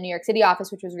offer for the New York City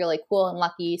office, which was really cool and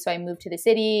lucky. So I moved to the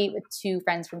city with two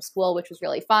friends from school, which was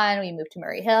really fun. We moved to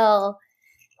Murray Hill.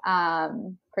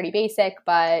 Pretty basic,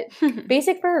 but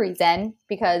basic for a reason,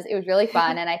 because it was really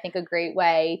fun. And I think a great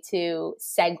way to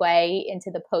segue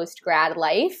into the post-grad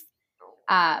life.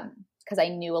 Because I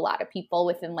knew a lot of people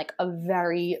within like a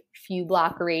very few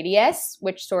block radius,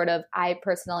 which sort of I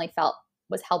personally felt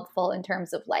was helpful in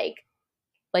terms of like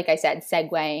I said,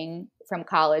 segueing from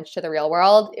college to the real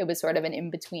world. It was sort of an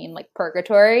in-between like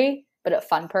purgatory, but a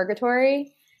fun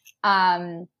purgatory.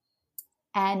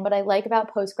 And what I like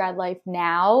about post-grad life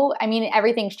now, I mean,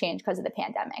 everything's changed because of the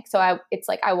pandemic. So it's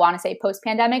like, I want to say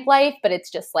post-pandemic life, but it's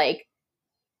just like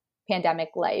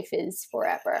pandemic life is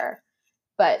forever.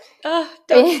 But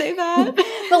don't say that.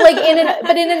 But like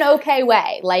in an okay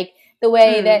way. Like the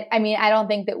way that, I mean, I don't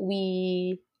think that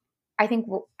I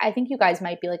think you guys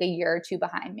might be like a year or two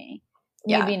behind me.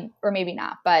 Maybe, or maybe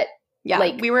not, but yeah,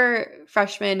 like we were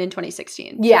freshmen in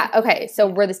 2016. Yeah. So. Okay. So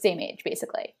we're the same age,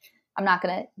 basically. I'm not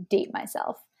going to date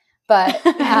myself, but,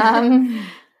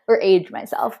 or age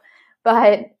myself,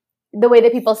 but the way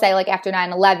that people say like after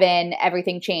 9/11,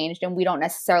 everything changed and we don't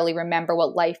necessarily remember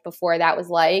what life before that was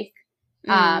like.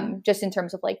 Just in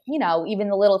terms of like, you know, even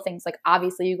the little things, like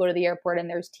obviously you go to the airport and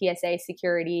there's TSA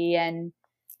security and,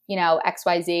 you know,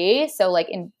 XYZ. So like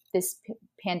in this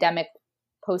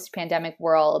post-pandemic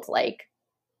world, like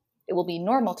it will be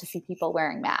normal to see people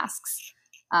wearing masks.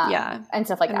 And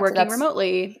stuff like and that. Working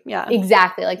remotely. Yeah.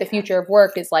 Exactly. Like the future of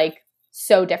work is like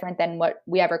so different than what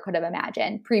we ever could have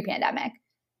imagined pre-pandemic.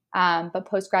 But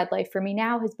post-grad life for me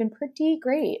now has been pretty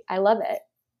great. I love it.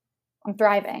 I'm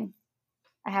thriving,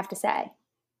 I have to say.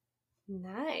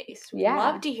 Nice. Yeah.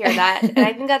 Love to hear that. And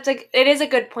I think that's like, it is a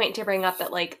good point to bring up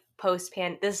that like this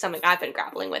is something I've been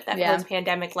grappling with, that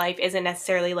post-pandemic life isn't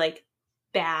necessarily like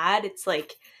bad. It's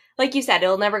like you said,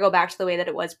 it'll never go back to the way that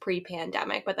it was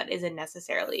pre-pandemic, but that isn't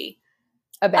necessarily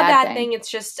a bad thing. It's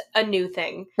just a new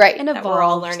thing. Right. That we're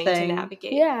all learning to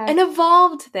navigate. Yeah. An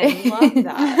evolved thing. Love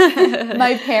that.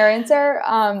 My parents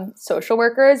are social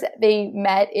workers. They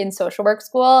met in social work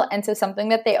school. And so something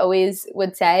that they always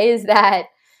would say is that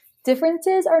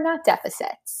differences are not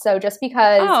deficits. So just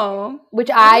because,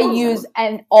 which I use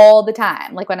and all the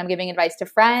time, like when I'm giving advice to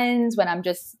friends, when I'm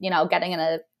just, getting in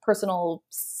a personal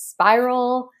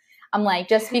spiral, I'm like,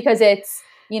 just because it's,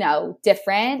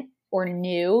 different or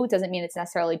new doesn't mean it's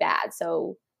necessarily bad.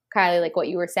 So Kylie, like what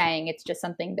you were saying, it's just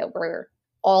something that we're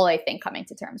all, I think, coming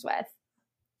to terms with.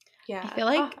 Yeah. I feel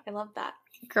like I love that.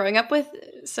 Growing up with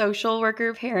social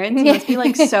worker parents, you must be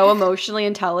like so emotionally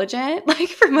intelligent, like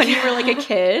from when you were like a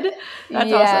kid.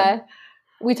 That's awesome.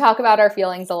 We talk about our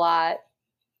feelings a lot.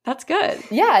 That's good.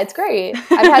 Yeah, it's great.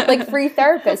 I've had like free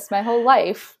therapists my whole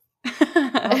life.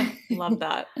 Love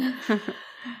that.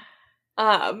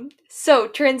 So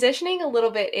transitioning a little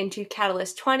bit into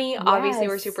Catalyst 20, obviously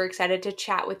we're super excited to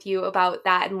chat with you about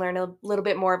that and learn a little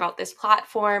bit more about this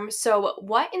platform. So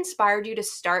what inspired you to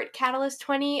start Catalyst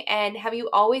 20, and have you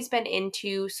always been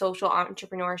into social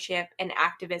entrepreneurship and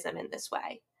activism in this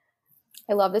way?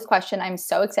 I love this question. I'm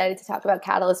so excited to talk about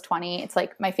Catalyst 20. It's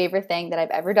like my favorite thing that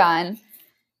I've ever done.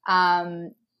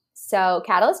 So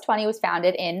Catalyst 20 was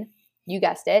founded in, you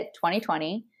guessed it,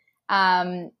 2020.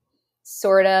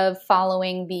 Sort of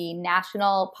following the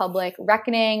national public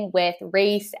reckoning with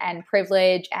race and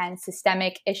privilege and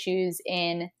systemic issues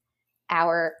in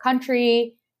our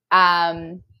country.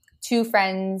 Two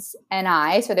friends and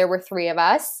I, so there were three of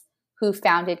us who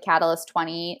founded Catalyst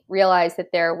 20, realized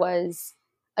that there was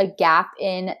a gap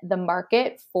in the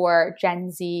market for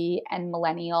Gen Z and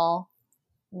millennial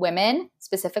women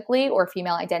specifically, or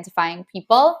female identifying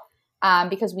people,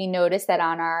 because we noticed that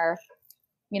on our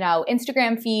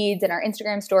Instagram feeds and our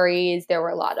Instagram stories, there were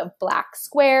a lot of black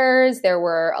squares. There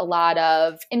were a lot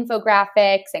of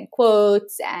infographics and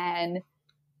quotes and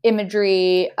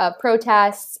imagery of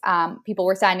protests. People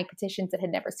were signing petitions that had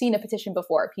never seen a petition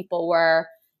before. People were,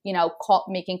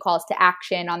 making calls to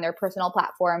action on their personal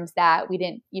platforms that we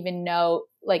didn't even know,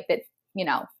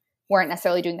 weren't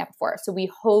necessarily doing that before. So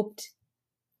we hoped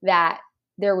that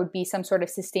there would be some sort of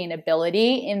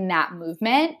sustainability in that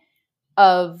movement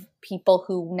of people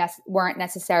who weren't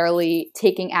necessarily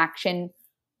taking action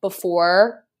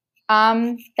before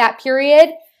that period.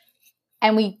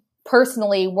 And we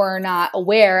personally were not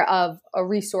aware of a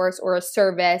resource or a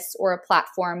service or a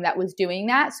platform that was doing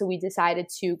that. So we decided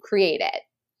to create it.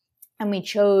 And we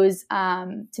chose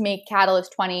to make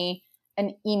Catalyst 20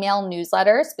 an email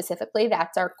newsletter specifically.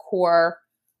 That's our core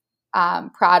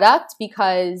product,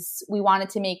 because we wanted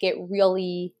to make it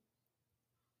really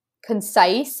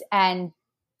concise and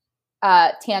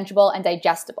tangible and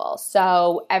digestible.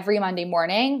 So every Monday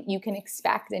morning, you can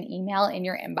expect an email in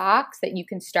your inbox that you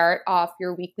can start off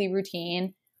your weekly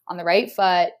routine on the right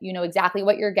foot. You know exactly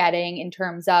what you're getting in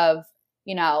terms of,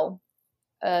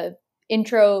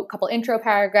 couple intro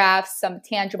paragraphs, some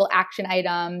tangible action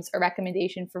items, a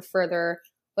recommendation for further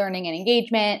learning and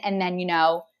engagement. And then,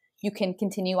 you can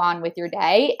continue on with your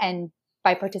day. And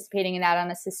by participating in that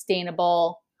on a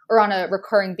sustainable or on a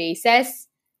recurring basis,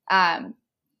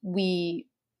 we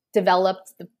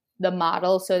developed the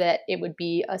model so that it would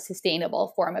be a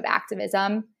sustainable form of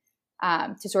activism,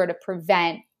 to sort of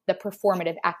prevent the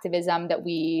performative activism that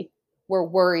we were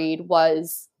worried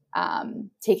was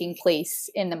taking place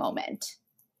in the moment.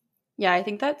 Yeah, I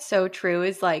think that's so true,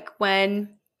 is like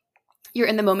when you're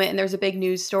in the moment and there's a big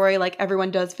news story, like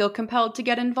everyone does feel compelled to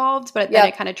get involved, but then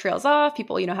it kind of trails off.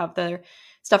 People, have their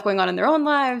stuff going on in their own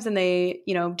lives, and they,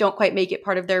 don't quite make it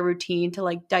part of their routine to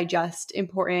like digest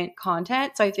important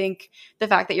content. So I think the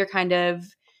fact that you're kind of,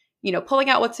 pulling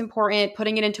out what's important,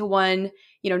 putting it into one,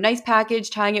 nice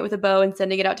package, tying it with a bow and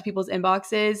sending it out to people's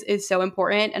inboxes is so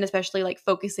important. And especially like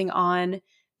focusing on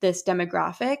this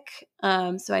demographic.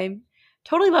 So I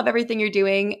totally love everything you're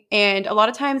doing. And a lot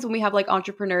of times when we have like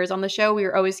entrepreneurs on the show, we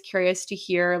are always curious to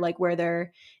hear like where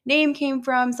their name came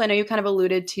from. So I know you kind of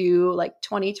alluded to like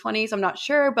 2020, so I'm not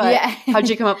sure, but how'd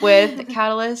you come up with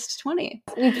Catalyst 20?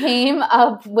 We came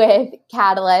up with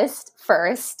Catalyst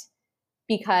first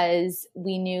because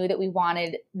we knew that we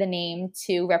wanted the name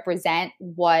to represent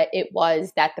what it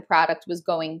was that the product was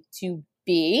going to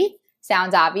be.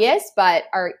 Sounds obvious, but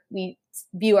we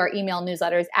view our email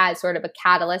newsletters as sort of a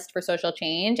catalyst for social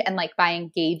change. And like by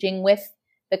engaging with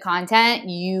the content,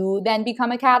 you then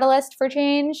become a catalyst for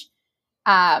change.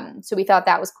 So we thought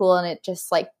that was cool, and it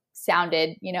just like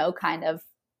sounded, you know, kind of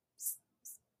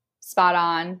spot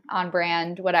on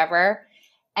brand, whatever.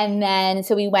 And then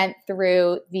so we went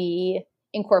through the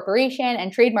incorporation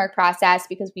and trademark process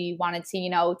because we wanted to, you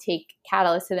know, take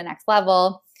Catalyst to the next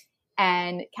level.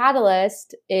 And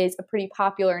Catalyst is a pretty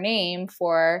popular name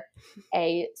for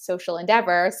a social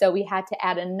endeavor. So we had to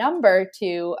add a number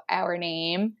to our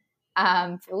name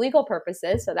for legal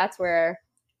purposes. So that's where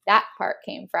that part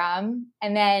came from.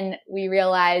 And then we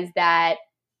realized that,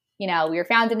 you know, we were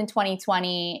founded in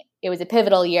 2020. It was a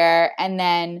pivotal year. And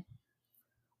then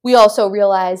we also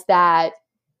realized that,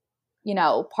 you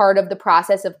know, part of the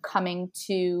process of coming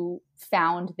to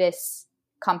found this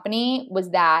company was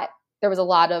that there was a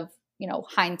lot of, you know,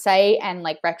 hindsight and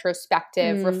like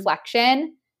retrospective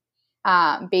reflection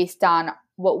based on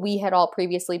what we had all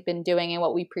previously been doing and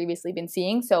what we previously been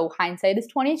seeing. So hindsight is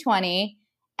 2020,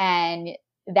 and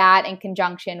that in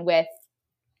conjunction with,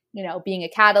 you know, being a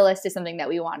catalyst is something that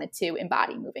we wanted to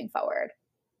embody moving forward.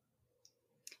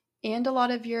 And a lot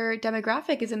of your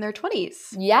demographic is in their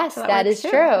 20s. Yes, so that is too.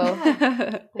 true.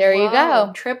 Yeah. There you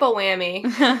go. Triple whammy.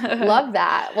 Love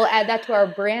that. We'll add that to our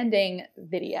branding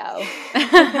video.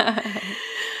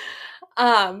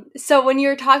 So when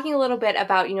you're talking a little bit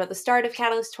about, you know, the start of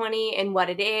Catalyst 20 and what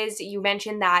it is, you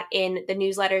mentioned that in the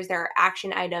newsletters there are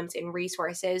action items and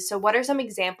resources. So what are some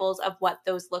examples of what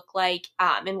those look like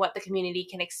and what the community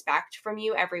can expect from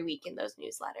you every week in those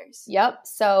newsletters? Yep.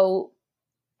 So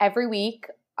every week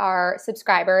our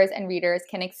subscribers and readers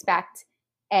can expect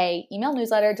a email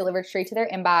newsletter delivered straight to their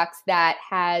inbox that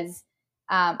has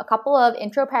a couple of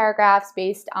intro paragraphs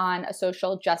based on a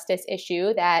social justice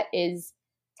issue that is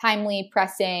timely,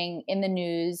 pressing, in the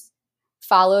news,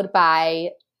 followed by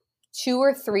 2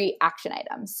 or 3 action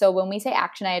items. So when we say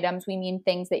action items, we mean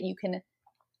things that you can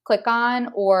click on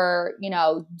or, you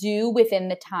know, do within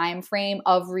the time frame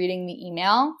of reading the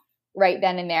email right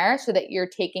then and there, so that you're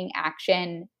taking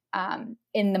action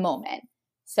in the moment.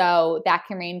 So that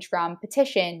can range from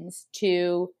petitions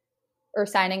or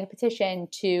signing a petition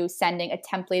to sending a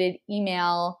templated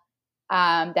email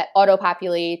that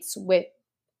auto-populates with,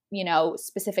 you know,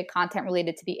 specific content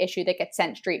related to the issue that gets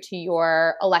sent straight to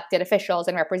your elected officials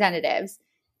and representatives.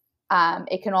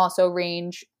 It can also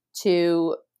range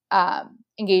to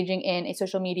engaging in a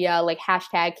social media like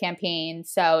hashtag campaign.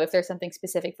 So if there's something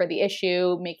specific for the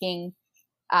issue, making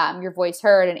your voice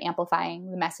heard and amplifying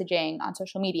the messaging on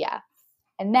social media.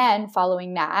 And then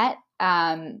following that,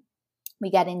 we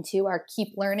get into our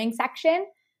Keep Learning section,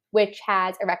 which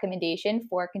has a recommendation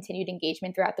for continued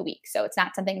engagement throughout the week. So it's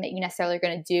not something that you necessarily are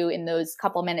going to do in those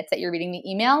couple minutes that you're reading the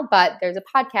email, but there's a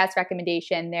podcast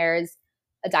recommendation, there's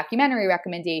a documentary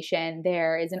recommendation,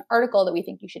 there is an article that we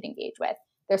think you should engage with.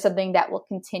 There's something that will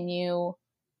continue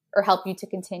or help you to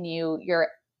continue your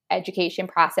education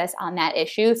process on that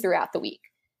issue throughout the week.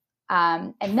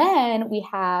 And then we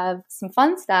have some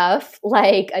fun stuff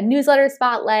like a newsletter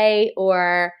spotlight,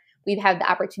 or we've had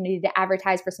the opportunity to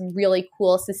advertise for some really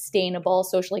cool, sustainable,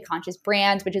 socially conscious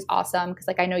brands, which is awesome because,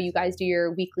 like, I know you guys do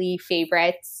your weekly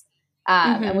favorites,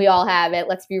 and we all have it.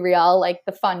 Let's be real, like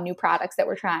the fun new products that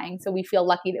we're trying. So we feel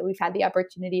lucky that we've had the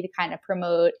opportunity to kind of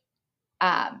promote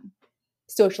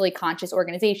socially conscious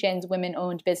organizations,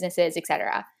 women-owned businesses,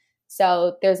 etc.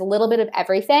 So there's a little bit of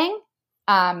everything,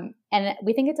 and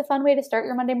we think it's a fun way to start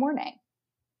your Monday morning.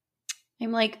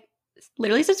 I'm like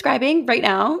literally subscribing right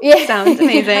now. Yeah. Sounds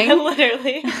amazing.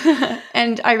 Literally.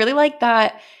 And I really like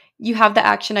that you have the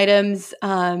action items,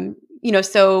 you know,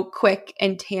 so quick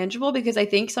and tangible, because I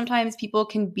think sometimes people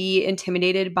can be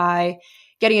intimidated by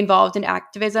getting involved in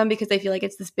activism because they feel like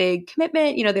it's this big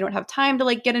commitment. You know, they don't have time to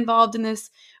like get involved in this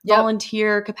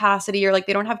volunteer capacity, or like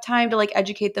they don't have time to like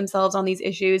educate themselves on these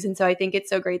issues. And so I think it's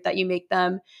so great that you make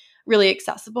them really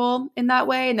accessible in that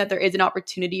way, and that there is an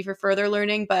opportunity for further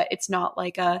learning, but it's not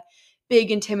like a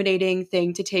big intimidating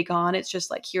thing to take on. It's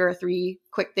just like, here are 3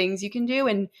 quick things you can do.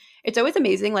 And it's always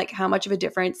amazing like how much of a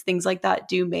difference things like that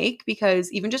do make,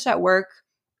 because even just at work,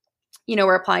 you know,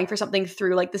 we're applying for something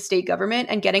through like the state government,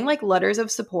 and getting like letters of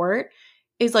support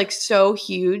is like so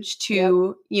huge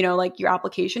to, you know, like your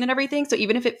application and everything. So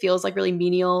even if it feels like really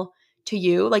menial to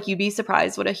you, like you'd be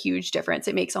surprised what a huge difference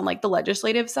it makes on like the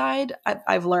legislative side.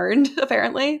 I've learned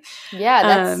apparently. Yeah,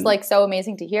 that's like so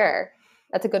amazing to hear.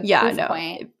 That's a good proof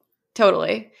point.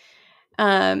 Totally.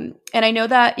 And I know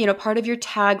that, you know, part of your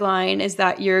tagline is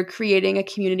that you're creating a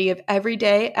community of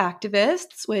everyday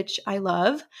activists, which I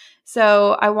love.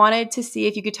 So I wanted to see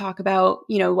if you could talk about,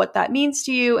 you know, what that means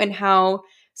to you and how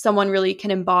someone really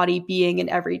can embody being an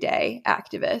everyday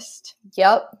activist.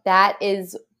 Yep, that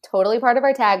is totally part of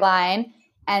our tagline.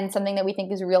 and something that we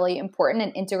think is really important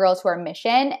and integral to our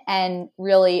mission and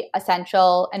really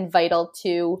essential and vital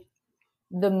to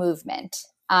the movement.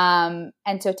 And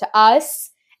so to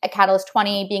us at Catalyst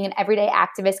 20, being an everyday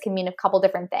activist can mean a couple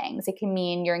different things. It can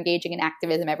mean you're engaging in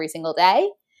activism every single day.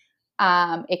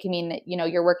 It can mean that,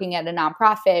 you're working at a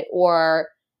nonprofit or,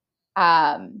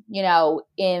 in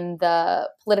the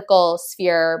political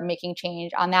sphere, making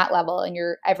change on that level, and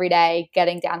you're every day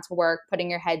getting down to work, putting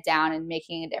your head down and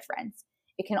making a difference.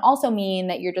 It can also mean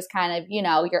that you're just kind of,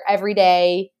 your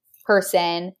everyday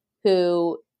person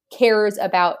who cares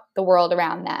about the world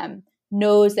around them,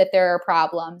 knows that there are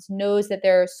problems, knows that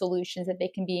there are solutions that they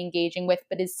can be engaging with,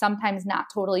 but is sometimes not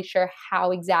totally sure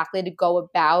how exactly to go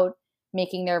about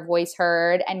making their voice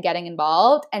heard and getting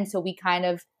involved. And so we kind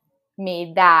of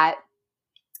made that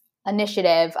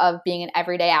initiative of being an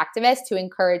everyday activist to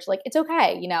encourage, it's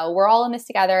okay, we're all in this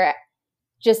together.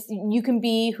 Just, you can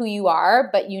be who you are,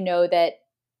 but that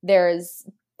there's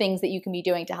things that you can be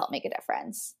doing to help make a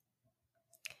difference.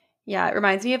 Yeah, it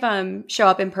reminds me of Show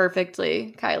Up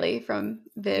Imperfectly, Kylie from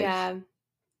Viv.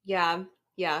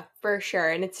 Yeah, for sure.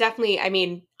 And it's definitely,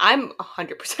 I'm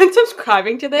 100%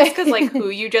 subscribing to this because who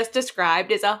you just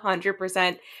described is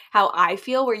 100% how I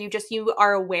feel, where you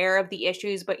are aware of the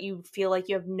issues, but you feel like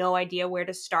you have no idea where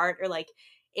to start or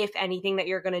if anything that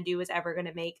you're going to do is ever going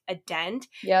to make a dent.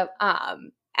 Yep.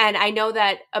 And I know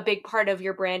that a big part of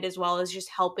your brand as well is just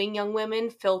helping young women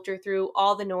filter through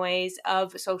all the noise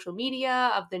of social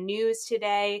media, of the news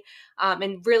today,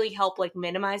 and really help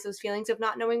minimize those feelings of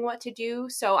not knowing what to do.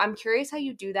 So I'm curious how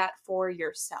you do that for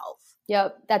yourself.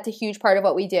 Yep, that's a huge part of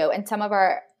what we do. And some of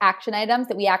our action items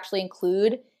that we actually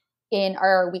include in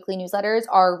our weekly newsletters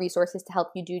are resources to help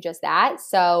you do just that.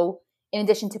 So in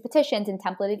addition to petitions and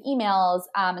templated emails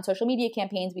and social media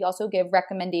campaigns, we also give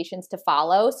recommendations to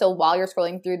follow. So while you're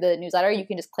scrolling through the newsletter, you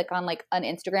can just click on an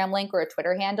Instagram link or a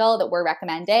Twitter handle that we're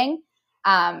recommending.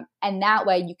 And that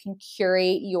way you can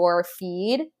curate your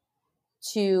feed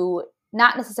to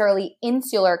not necessarily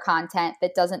insular content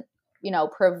that doesn't,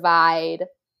 provide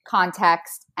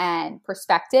context and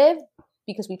perspective,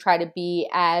 because we try to be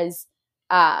as,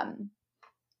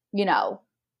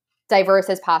 diverse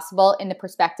as possible in the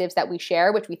perspectives that we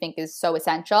share, which we think is so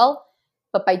essential.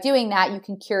 But by doing that, you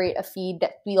can curate a feed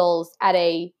that feels at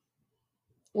a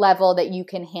level that you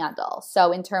can handle.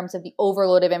 So in terms of the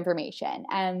overload of information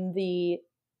and the,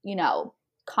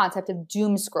 concept of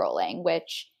doom scrolling,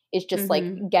 which is just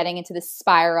getting into the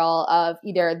spiral of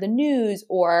either the news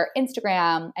or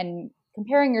Instagram and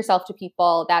comparing yourself to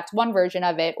people, that's one version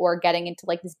of it, or getting into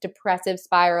this depressive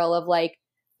spiral of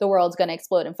the world's going to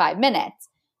explode in 5 minutes.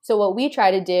 So what we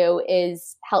try to do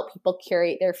is help people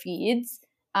curate their feeds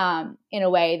in a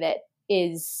way that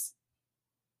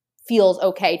feels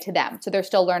okay to them. So they're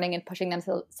still learning and pushing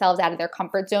themselves out of their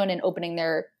comfort zone and opening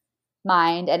their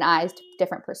mind and eyes to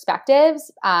different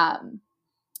perspectives, but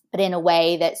in a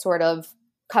way that sort of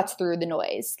cuts through the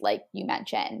noise, like you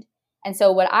mentioned. And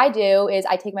so what I do is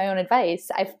I take my own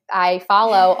advice. I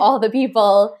follow all the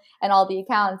people and all the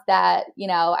accounts that,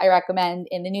 I recommend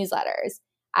in the newsletters.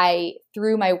 I,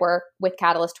 through my work with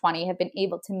Catalyst 20, have been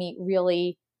able to meet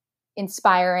really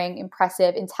inspiring,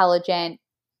 impressive, intelligent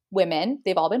women.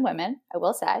 They've all been women, I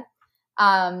will say,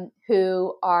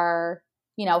 who are,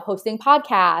 hosting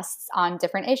podcasts on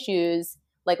different issues,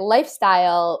 like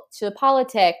lifestyle to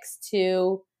politics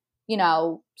to,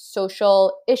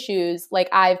 social issues.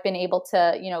 I've been able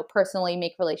to, personally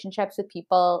make relationships with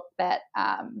people that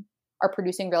are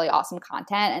producing really awesome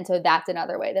content. And so that's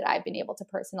another way that I've been able to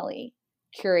personally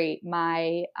curate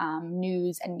my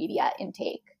news and media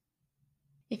intake.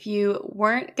 If you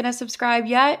weren't going to subscribe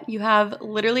yet, you have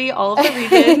literally all of the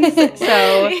reasons.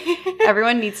 So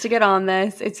everyone needs to get on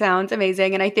this. It sounds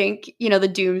amazing. And I think, the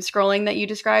doom scrolling that you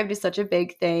described is such a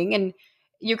big thing. And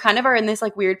you kind of are in this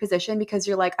weird position because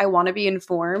you're I want to be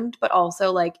informed, but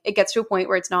also it gets to a point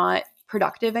where it's not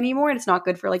productive anymore and it's not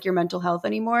good for your mental health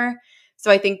anymore. So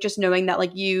I think just knowing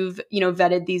that you've,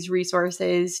 vetted these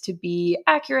resources to be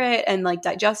accurate and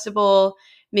digestible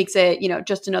makes it,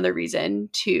 just another reason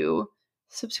to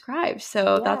subscribe.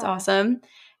 So That's awesome.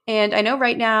 And I know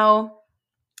right now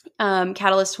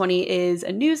Catalyst 20 is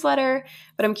a newsletter,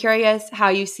 but I'm curious how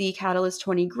you see Catalyst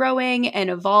 20 growing and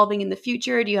evolving in the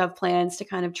future. Do you have plans to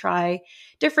kind of try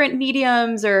different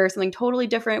mediums or something totally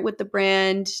different with the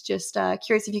brand? Just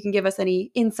curious if you can give us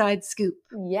any inside scoop.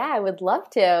 Yeah, I would love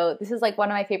to. This is one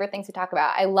of my favorite things to talk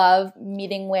about. I love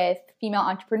meeting with female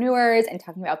entrepreneurs and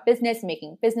talking about business and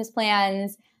making business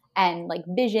plans and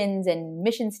visions and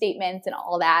mission statements and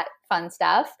all that fun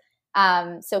stuff.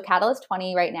 So Catalyst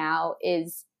 20 right now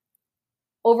is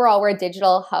overall, we're a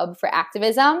digital hub for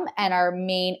activism, and our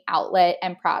main outlet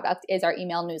and product is our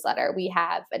email newsletter. We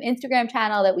have an Instagram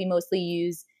channel that we mostly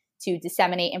use to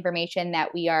disseminate information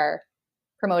that we are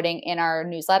promoting in our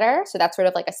newsletter. So that's sort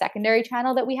of like a secondary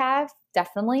channel that we have.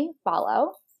 Definitely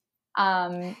follow.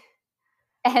 And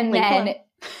Link then,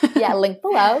 below. yeah, link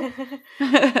below.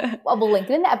 Well, we'll link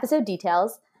it in the episode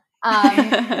details.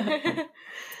 And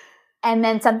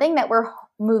then something that we're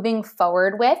moving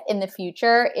forward with in the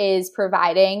future is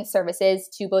providing services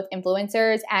to both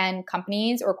influencers and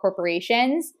companies or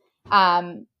corporations.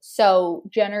 So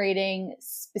generating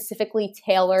specifically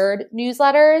tailored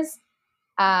newsletters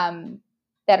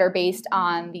that are based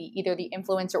on either the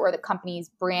influencer or the company's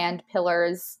brand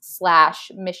pillars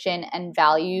 / mission and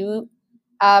value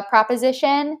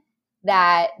proposition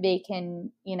that they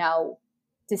can,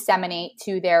 disseminate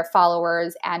to their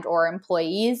followers and or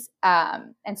employees.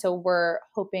 And so we're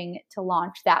hoping to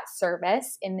launch that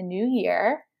service in the new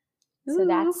year. Ooh. So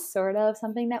that's sort of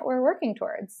something that we're working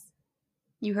towards.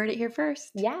 You heard it here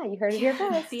first. Yeah, you heard it here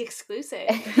first. The exclusive.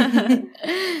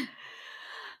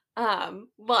 Well,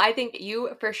 I think you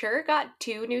for sure got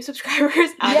 2 new subscribers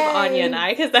out of Anya and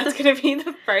I, because that's going to be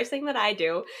the first thing that I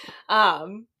do.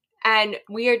 And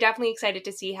we are definitely excited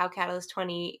to see how Catalyst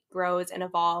 20 grows and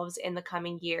evolves in the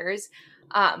coming years.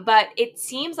 But it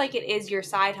seems like it is your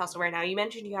side hustle right now. You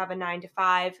mentioned you have a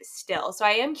 9-to-5 still. So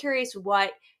I am curious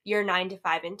what your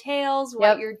 9-to-5 entails,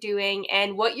 what you're doing,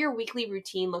 and what your weekly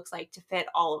routine looks like to fit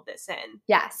all of this in.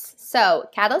 Yes. So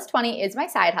Catalyst 20 is my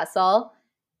side hustle.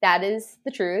 That is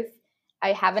the truth.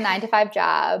 I have a 9-to-5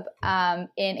 job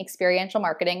in experiential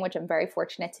marketing, which I'm very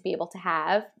fortunate to be able to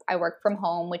have. I work from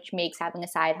home, which makes having a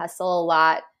side hustle a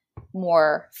lot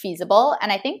more feasible.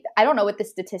 And I don't know what the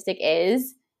statistic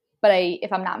is, but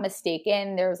if I'm not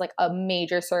mistaken, there was like a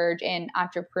major surge in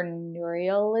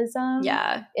entrepreneurialism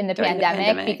in the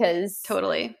pandemic because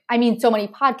totally. I mean, so many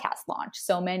podcasts launched,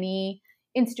 so many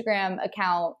Instagram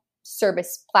account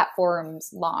service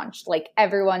platforms launched, like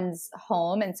everyone's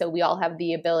home, and so we all have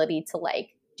the ability to like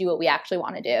do what we actually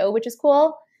want to do, which is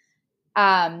cool.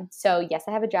 So yes,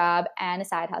 I have a job and a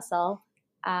side hustle.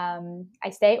 I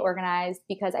stay organized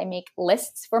because I make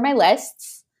lists for my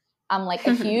lists. I'm like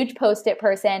a huge Post-it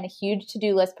person, a huge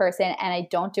to-do list person, and I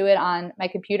don't do it on my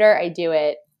computer. I do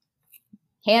it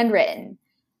handwritten.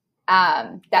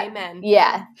 Amen.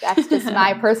 Yeah, that's just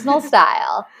my personal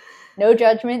style. No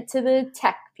judgment to the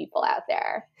tech people out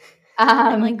there.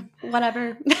 I'm like,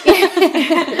 whatever.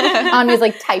 Anya's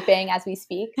like typing as we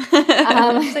speak.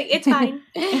 It's like, it's fine.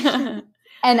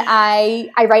 And I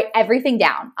write everything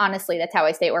down. Honestly, that's how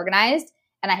I stay organized.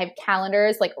 And I have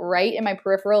calendars like right in my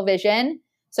peripheral vision.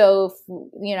 So if,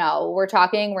 we're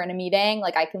talking, we're in a meeting,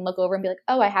 like I can look over and be like,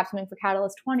 oh, I have something for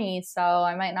Catalyst 20. So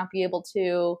I might not be able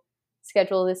to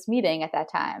schedule this meeting at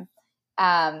that time.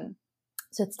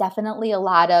 So it's definitely a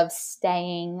lot of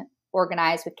staying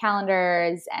organized with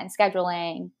calendars and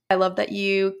scheduling. I love that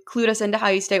you clued us into how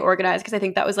you stay organized, because I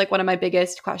think that was like one of my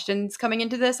biggest questions coming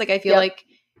into this. Like I feel like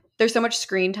there's so much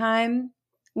screen time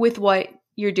with what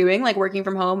you're doing, like working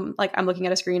from home. Like I'm looking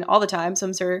at a screen all the time, so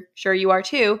I'm sure you are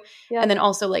too. Yep. And then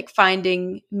also like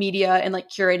finding media and like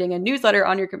curating a newsletter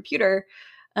on your computer.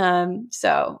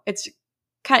 So it's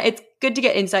good to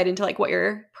get insight into like what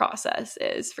your process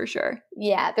is, for sure.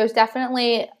 Yeah, there's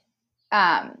definitely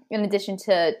in addition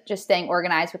to just staying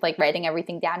organized with like writing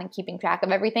everything down and keeping track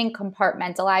of everything,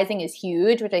 compartmentalizing is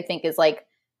huge, which I think is like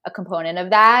a component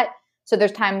of that. So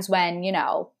there's times when,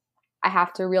 I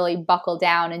have to really buckle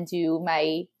down and do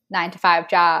my 9-to-5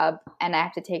 job, and I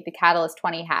have to take the Catalyst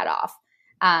 20 hat off.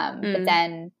 But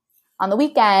then on the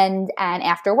weekend and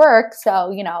after work,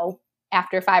 so,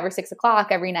 after 5 or 6 o'clock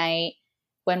every night,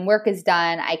 when work is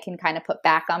done, I can kind of put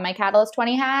back on my Catalyst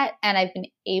 20 hat, and I've been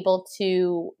able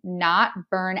to not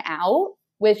burn out,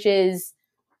 which is,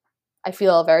 I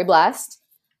feel very blessed.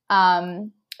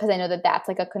 Because I know that that's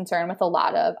like a concern with a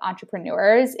lot of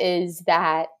entrepreneurs, is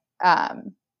that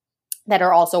that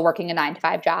are also working a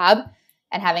 9-to-5 job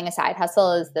and having a side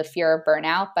hustle, is the fear of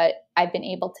burnout. But I've been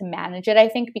able to manage it, I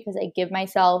think, because I give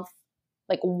myself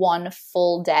like one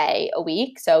full day a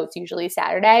week. So it's usually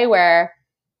Saturday where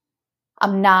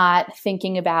I'm not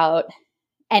thinking about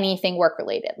anything work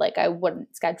related. Like I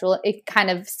wouldn't schedule it. It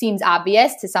kind of seems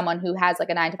obvious to someone who has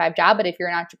like a 9-to-5 job, but if you're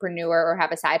an entrepreneur or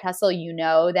have a side hustle,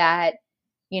 that,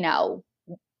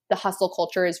 the hustle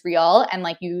culture is real, and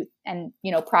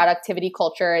productivity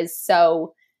culture is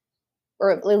so,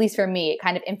 or at least for me, it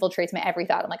kind of infiltrates my every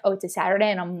thought. I'm like, oh, it's a Saturday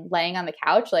and I'm laying on the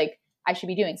couch. Like I should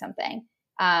be doing something.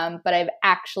 But I've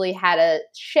actually had a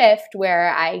shift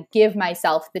where I give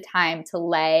myself the time to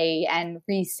lay and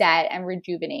reset and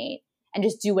rejuvenate and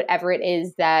just do whatever it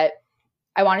is that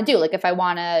I want to do. Like if I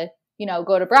want to,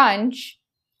 go to brunch,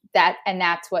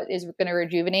 that's what is going to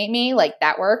rejuvenate me, like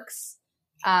that works.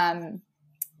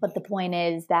 But the point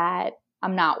is that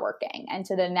I'm not working. And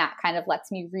so then that kind of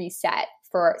lets me reset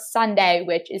for Sunday,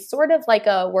 which is sort of like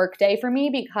a work day for me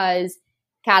because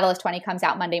Catalyst 20 comes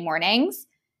out Monday mornings.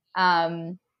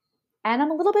 And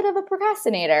I'm a little bit of a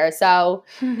procrastinator. So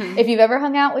if you've ever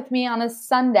hung out with me on a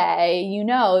Sunday, you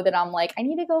know that I'm like, I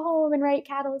need to go home and write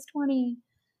Catalyst 20.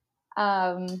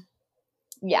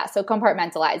 Yeah, so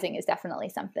compartmentalizing is definitely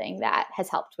something that has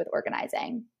helped with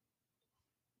organizing.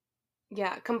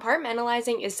 Yeah,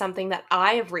 compartmentalizing is something that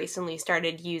I have recently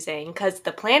started using because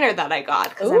the planner that I got,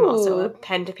 because I'm also a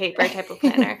pen to paper type of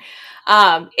planner,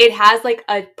 it has like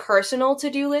a personal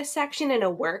to-do list section and a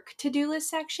work to-do list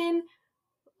section.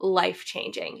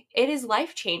 Life-changing. It is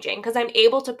life-changing because I'm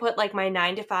able to put like my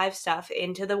 9 to 5 stuff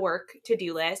into the work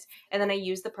to-do list, and then I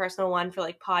use the personal one for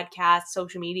like podcasts,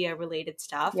 social media related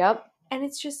stuff. Yep. And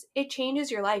it's just, it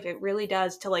changes your life. It really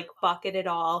does, to like bucket it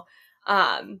all.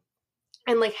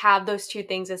 And like have those two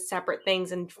things as separate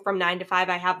things. And from 9 to 5,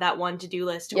 I have that one to-do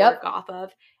list to work off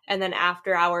of. And then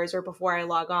after hours or before I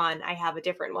log on, I have a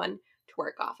different one to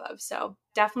work off of. So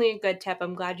definitely a good tip.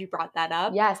 I'm glad you brought that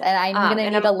up. Yes. And I'm going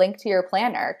to need a link to your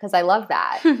planner because I love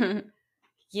that.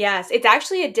 Yes. It's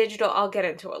actually a digital, I'll get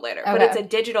into it later, but it's a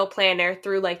digital planner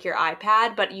through like your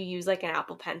iPad, but you use like an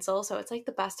Apple Pencil. So it's like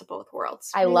the best of both worlds.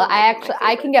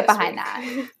 I can get behind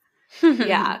that.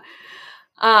 Yeah.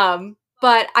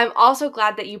 But I'm also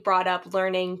glad that you brought up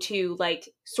learning to like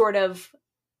sort of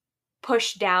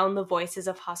push down the voices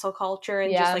of hustle culture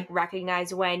and just like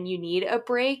recognize when you need a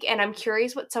break. And I'm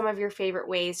curious what some of your favorite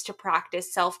ways to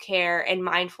practice self-care and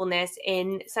mindfulness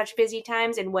in such busy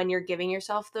times, and when you're giving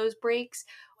yourself those breaks,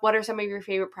 what are some of your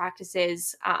favorite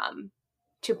practices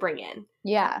to bring in?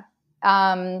 Yeah.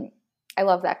 I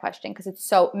love that question because it's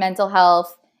so, mental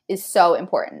health is so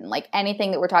important. Like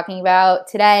anything that we're talking about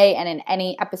today and in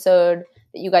any episode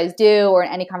that you guys do or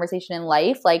in any conversation in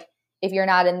life, like if you're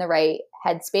not in the right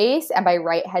headspace, and by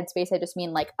right headspace, I just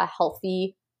mean like a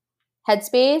healthy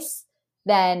headspace,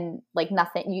 then like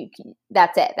nothing,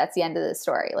 that's it. That's the end of the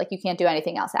story. Like you can't do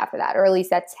anything else after that, or at least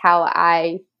that's how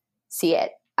I see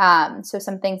it. So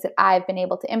some things that I've been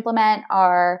able to implement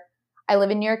are, I live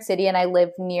in New York City and I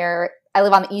live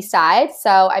on the east side.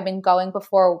 So I've been going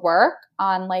before work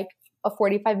on like a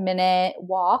 45-minute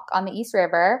walk on the East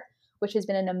River, which has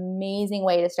been an amazing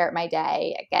way to start my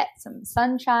day. I get some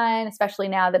sunshine, especially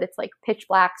now that it's like pitch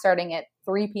black starting at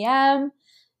 3 p.m.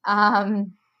 I,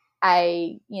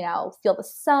 feel the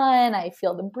sun, I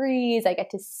feel the breeze, I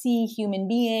get to see human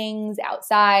beings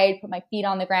outside, put my feet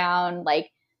on the ground,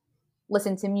 like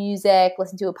listen to music,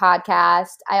 listen to a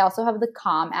podcast. I also have the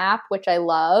Calm app, which I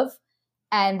love.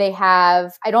 And I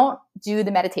don't do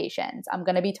the meditations, I'm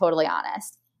going to be totally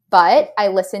honest, but I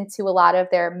listen to a lot of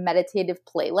their meditative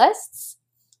playlists.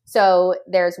 So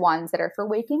there's ones that are for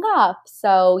waking up.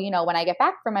 So, when I get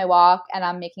back from my walk and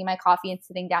I'm making my coffee and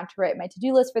sitting down to write my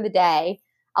to-do list for the day,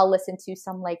 I'll listen to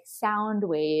some like sound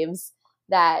waves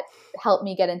that help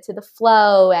me get into the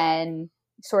flow and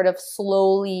sort of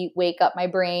slowly wake up my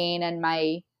brain and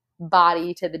my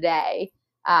body to the day,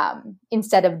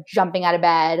 instead of jumping out of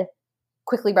bed,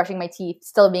 quickly brushing my teeth,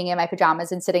 still being in my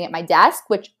pajamas and sitting at my desk,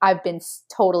 which I've been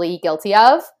totally guilty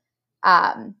of.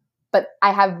 But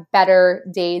I have better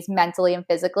days mentally and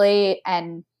physically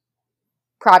and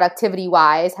productivity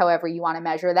wise, however you want to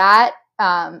measure that,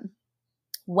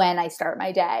 when I start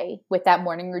my day with that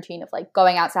morning routine of like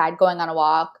going outside, going on a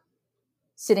walk,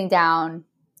 sitting down,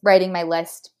 writing my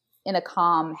list in a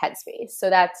calm headspace. So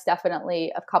that's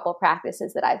definitely a couple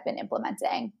practices that I've been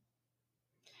implementing.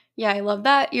 Yeah, I love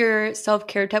that your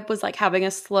self-care tip was like having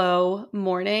a slow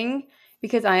morning,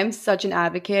 because I am such an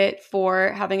advocate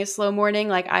for having a slow morning.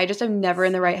 Like I just am never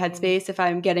in the right headspace if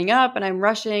I'm getting up and I'm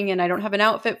rushing and I don't have an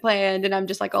outfit planned and I'm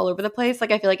just like all over the place.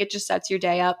 Like I feel like it just sets your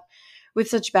day up with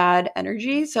such bad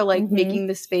energy. So like making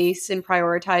the space and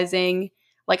prioritizing,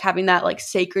 like having that like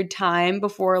sacred time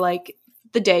before like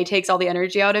the day takes all the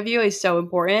energy out of you is so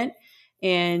important.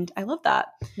 And I love that.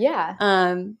 Yeah.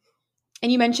 And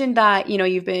you mentioned that,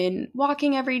 you've been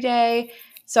walking every day.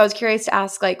 So I was curious to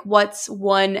ask, like, what's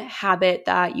one habit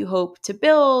that you hope to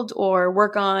build or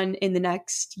work on in the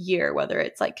next year, whether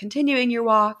it's like continuing your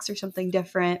walks or something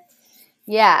different?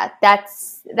 Yeah,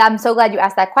 I'm so glad you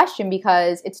asked that question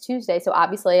because it's Tuesday. So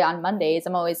obviously on Mondays,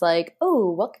 I'm always like,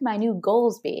 oh, what can my new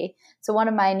goals be? So one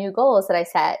of my new goals that I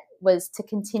set was to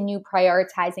continue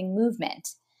prioritizing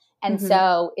movement. And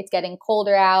so it's getting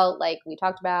colder out, like we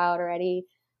talked about already,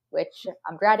 which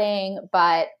I'm dreading,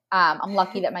 but I'm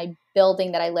lucky that my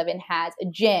building that I live in has a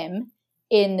gym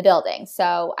in the building.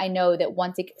 So I know that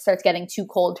once it starts getting too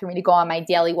cold for me to go on my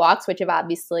daily walks, which have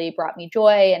obviously brought me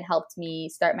joy and helped me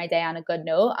start my day on a good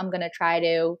note, I'm going to try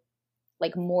to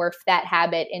like morph that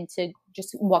habit into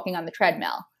just walking on the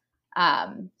treadmill.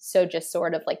 So just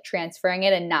sort of like transferring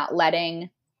it and not letting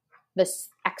the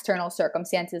external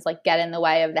circumstances like get in the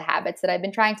way of the habits that I've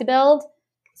been trying to build.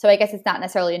 So I guess it's not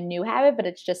necessarily a new habit, but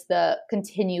it's just the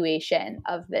continuation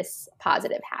of this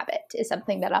positive habit is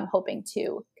something that I'm hoping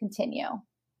to continue.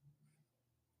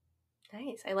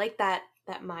 Nice. I like that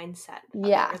mindset.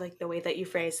 Yeah. Or like the way that you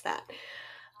phrased that.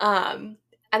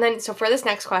 And then, so for this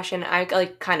next question, I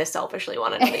like kind of selfishly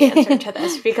want to know the answer to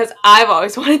this because I've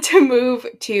always wanted to move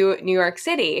to New York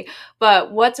City.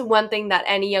 But what's one thing that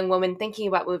any young woman thinking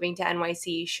about moving to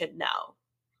NYC should know?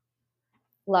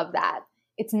 Love that.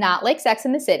 It's not like Sex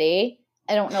and the City.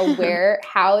 I don't know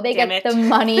how they get the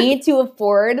money to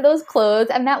afford those clothes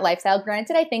and that lifestyle.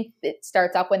 Granted, I think it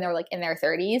starts off when they're like in their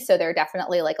 30s. So they're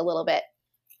definitely like a little bit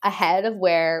ahead of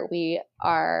where we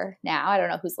are now. I don't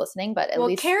know who's listening, but at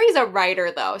least Carrie's a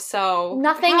writer though, so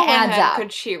nothing adds up.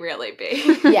 Could she really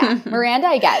be? Yeah, Miranda,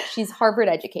 I get. She's Harvard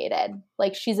educated.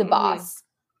 Like she's a boss.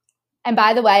 And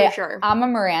by the way, I'm a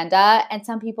Miranda, and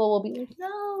some people will be like,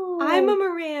 "No, I'm a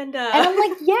Miranda," and I'm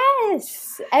like,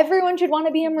 "Yes, everyone should want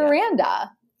to be a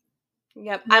Miranda."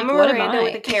 Yep, I'm a Miranda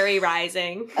with a Carrie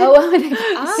rising.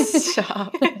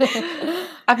 Stop.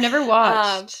 I've never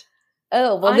watched.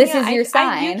 Oh, well, Anya, this is your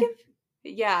sign.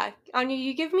 Anya,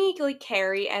 you give me like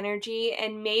Carrie energy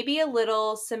and maybe a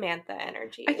little Samantha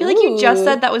energy. I feel like you just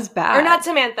said that was bad. Or not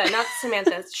Samantha,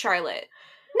 it's Charlotte.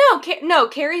 No,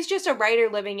 Carrie's just a writer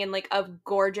living in like a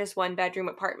gorgeous 1-bedroom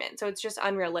apartment, so it's just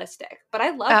unrealistic. But I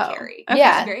love Carrie. Okay.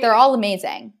 Yeah, they're all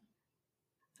amazing.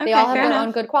 They all have their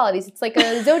own good qualities. It's like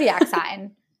a zodiac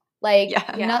sign. Like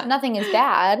nothing is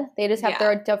bad. They just have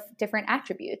their different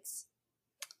attributes.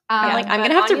 I'm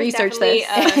gonna have to research this.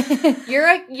 You're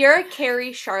a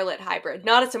Carrie Charlotte hybrid,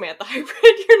 not a Samantha hybrid.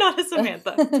 You're not a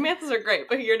Samantha. Samanthas are great,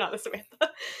 but you're not a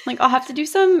Samantha. Like I'll have to do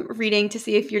some reading to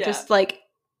see if you're just like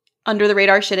under the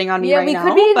radar shitting on me right now. Yeah, we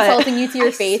could be insulting you to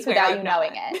your face without you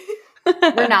knowing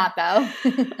it. We're not though.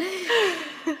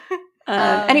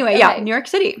 Anyway, New York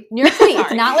City. New York City.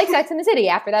 It's not like Sex and the City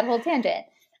after that whole tangent.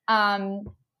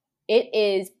 It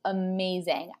is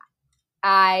amazing.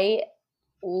 And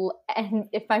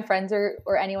if my friends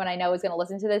or anyone I know is going to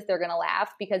listen to this, they're going to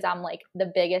laugh because I'm like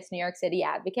the biggest New York City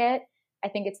advocate. I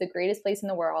think it's the greatest place in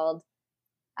the world.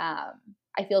 I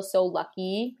feel so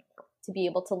lucky to be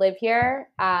able to live here.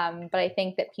 But I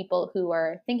think that people who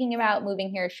are thinking about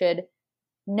moving here should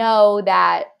know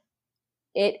that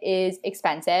it is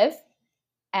expensive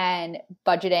and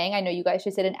budgeting. I know you guys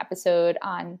just did an episode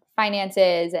on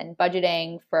finances and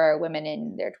budgeting for women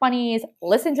in their 20s.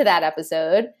 Listen to that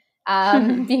episode.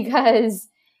 Because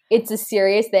it's a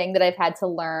serious thing that I've had to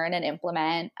learn and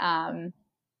implement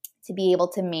to be able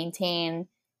to maintain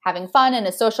having fun and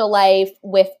a social life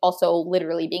with also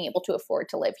literally being able to afford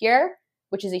to live here,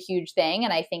 which is a huge thing.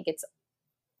 And I think it's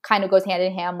kind of goes hand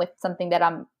in hand with something that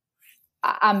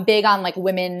I'm big on, like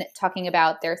women talking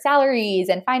about their salaries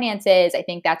and finances. I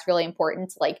think that's really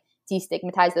important to like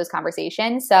destigmatize those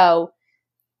conversations. So,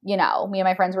 me and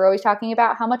my friends were always talking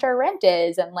about how much our rent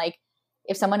is and like,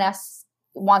 if someone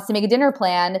wants to make a dinner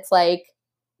plan, it's like,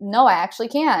 no, I actually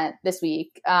can't this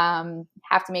week.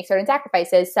 Have to make certain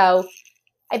sacrifices. So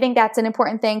I think that's an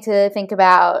important thing to think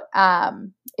about.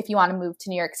 If you want to move to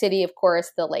New York City, of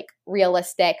course, the like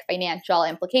realistic financial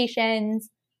implications,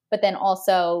 but then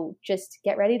also just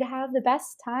get ready to have the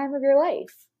best time of your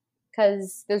life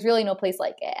because there's really no place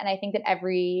like it. And I think that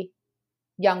every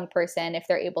young person, if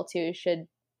they're able to, should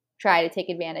try to take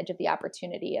advantage of the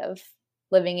opportunity of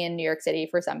living in New York City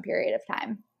for some period of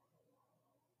time.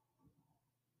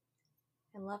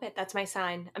 I love it. That's my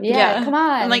sign. Come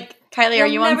on. I'm like, Kylie, are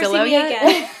you on Zillow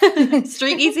yet?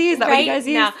 Street Easy? Is that what you guys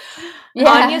use? No. Yeah.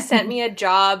 Anya sent me a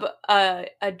job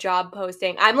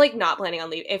posting. I'm like not planning on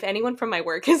leaving. If anyone from my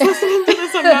work is listening to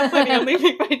this, I'm not planning on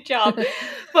leaving my job.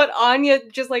 But Anya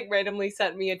just like randomly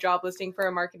sent me a job listing for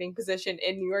a marketing position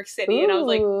in New York City. Ooh. And I was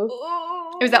like,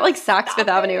 it was at like Saks Fifth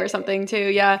Avenue or something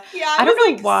too. Yeah. I don't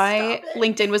know why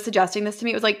LinkedIn was suggesting this to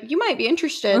me. It was like, you might be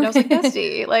interested. And I was like,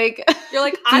 bestie. Like, you're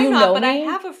like, I'm not, but I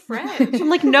have a friend. I'm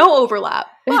like, no overlap.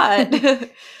 But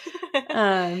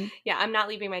I'm not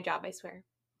leaving my job, I swear.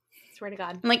 Swear to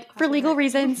God. I'm like, for legal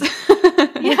reasons.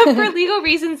 For legal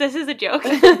reasons, this is a joke.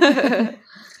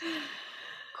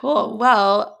 Cool.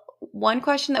 Well, one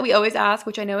question that we always ask,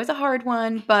 which I know is a hard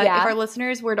one, but if our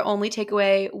listeners were to only take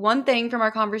away one thing from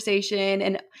our conversation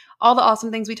and all the awesome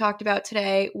things we talked about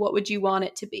today, what would you want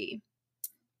it to be?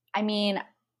 I mean,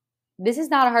 this is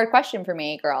not a hard question for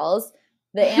me, girls.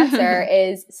 The answer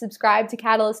is subscribe to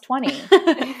Catalyst 20.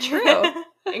 True.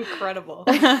 Incredible.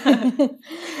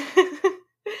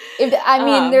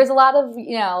 There's a lot of,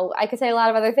 I could say a lot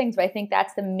of other things, but I think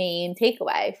that's the main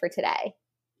takeaway for today.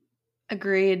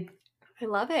 Agreed. I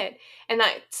love it. And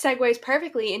that segues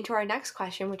perfectly into our next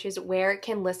question, which is where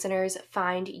can listeners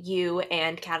find you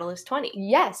and Catalyst 20?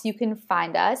 Yes, you can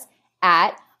find us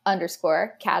at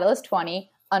 _Catalyst20_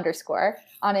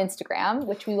 on Instagram,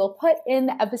 which we will put in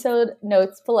the episode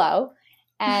notes below.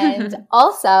 And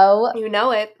also, you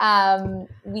know it.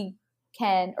 We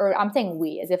can, or I'm saying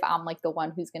we as if I'm like the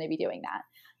one who's going to be doing that.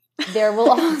 There will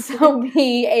also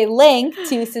be a link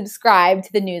to subscribe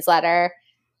to the newsletter.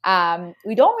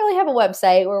 We don't really have a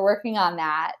website. We're working on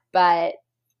that, but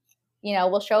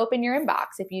we'll show up in your inbox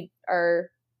if you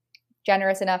are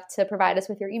generous enough to provide us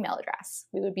with your email address.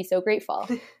 We would be so grateful.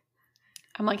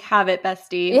 I'm like, have it,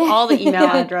 bestie. All the email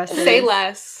addresses. Say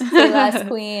less. Say less,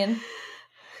 queen.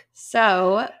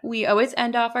 So we always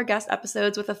end off our guest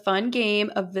episodes with a fun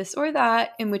game of this or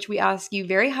that, in which we ask you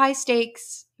very high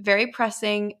stakes, very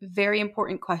pressing, very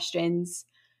important questions.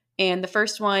 And the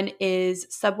first one is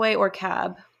Subway or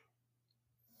cab?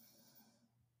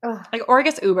 Ugh. Or I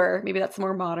guess Uber. Maybe that's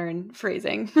more modern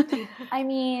phrasing. I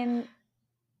mean,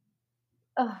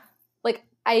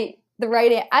 I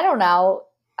don't know.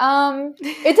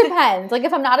 It depends. Like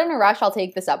if I'm not in a rush, I'll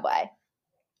take the Subway.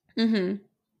 Mm-hmm.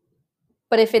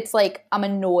 But if it's like I'm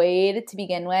annoyed to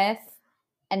begin with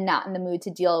and not in the mood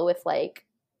to deal with like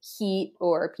heat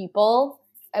or people,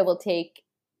 I will take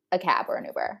a cab or an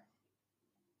Uber.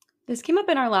 This came up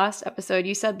in our last episode.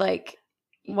 You said like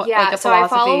what, yeah, like a so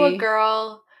philosophy.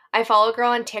 I follow a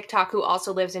girl on TikTok who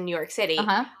also lives in New York City.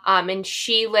 Uh-huh. And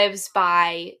she lives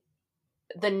by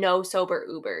the no sober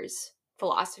Ubers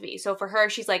philosophy. So for her,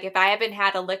 she's like, if I haven't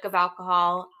had a lick of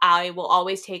alcohol, I will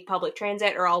always take public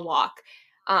transit or I'll walk.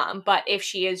 But if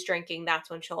she is drinking, that's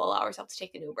when she'll allow herself to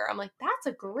take an Uber. I'm like, that's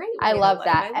a great way I love to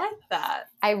live. that. I like that.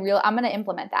 I'm going to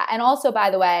implement that. And also, by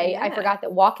the way, I forgot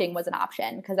that walking was an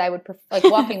option because I would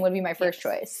walking would be my first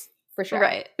choice for sure.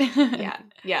 Right.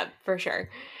 Yeah, for sure.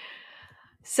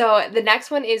 So the next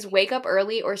one is wake up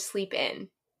early or sleep in.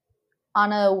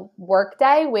 On a work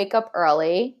day, wake up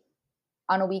early.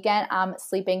 On a weekend, I'm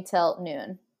sleeping till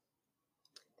noon.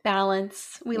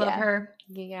 Balance. We love her.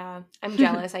 Yeah, I'm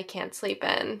jealous. I can't sleep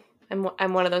in.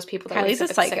 I'm one of those people that Kylie's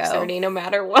wakes a up at psycho. 6:30 no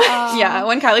matter what. Yeah,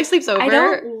 when Kylie sleeps over, I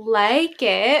don't like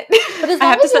it. But as I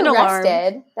long have to as set an you're alarm.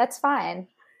 rested, that's fine.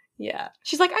 Yeah.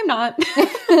 She's like, I'm not. I'm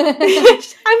like,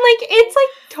 it's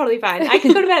like totally fine. I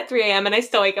can go to bed at 3 a.m. and I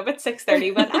still wake up at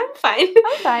 6:30, but I'm fine.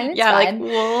 I'm fine. It's Yeah, fine.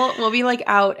 like we'll be like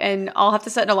out and I'll have to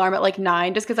set an alarm at like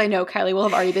 9 just because I know Kylie will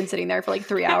have already been sitting there for like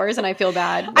 3 hours and I feel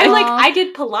bad. I'm like, I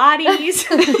did Pilates.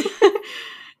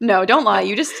 No, don't lie.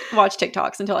 You just watch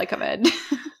TikToks until I come in.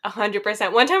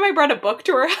 100%. One time I brought a book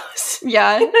to her house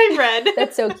Yeah. and I read.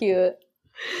 That's so cute.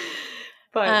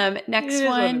 But Next it is what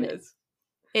one it is.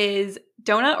 is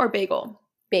donut or bagel?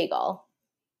 Bagel.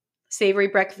 Savory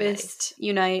breakfast,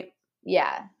 unite.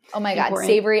 Yeah. Oh my God. Important.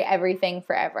 Savory everything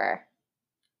forever.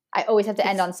 I always have to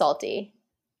end on salty.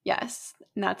 Yes.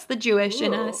 And that's the Jewish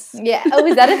in Ooh. us. Yeah. Oh,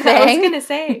 is that a I was thing? going to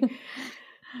say.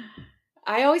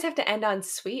 I always have to end on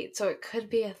sweet, so it could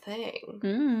be a thing.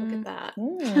 Look at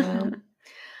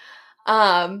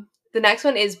that. The next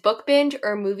one is book binge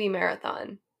or movie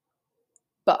marathon.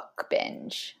 Book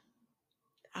binge.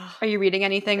 Are you reading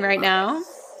anything right now?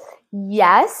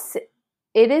 Yes.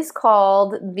 It is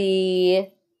called the...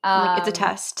 Like, it's a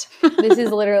test. This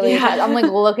is literally a Yeah. test. I'm like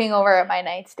looking over at my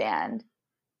nightstand.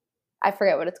 I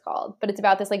forget what it's called, but it's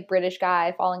about this like British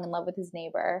guy falling in love with his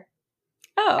neighbor.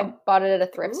 Oh. I bought it at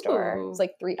a thrift store. It Ooh. was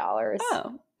like $3.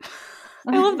 Oh.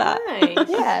 I love that. Nice.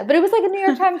 Yeah, but it was like a New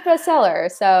York Times bestseller.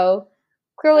 So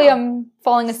clearly I'm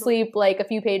falling asleep like a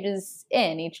few pages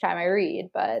in each time I read,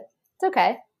 but it's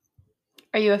okay.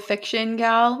 Are you a fiction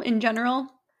gal in general?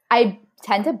 I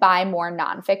tend to buy more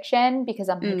nonfiction because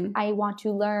I'm like, Mm. I want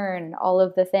to learn all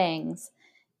of the things.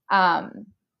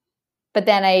 But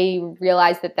then I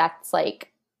realized that that's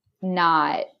like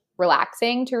not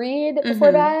relaxing to read before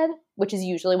Mhm. bed, which is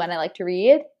usually when I like to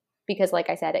read because like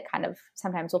I said, it kind of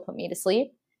sometimes will put me to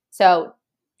sleep. So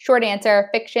short answer,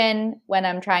 fiction when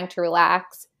I'm trying to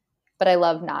relax, but I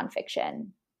love nonfiction.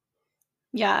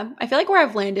 Yeah. I feel like where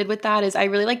I've landed with that is I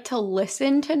really like to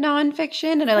listen to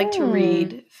nonfiction and I like to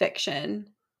read fiction.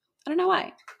 I don't know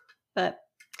why, but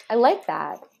I like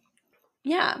that.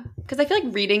 yeah. Because I feel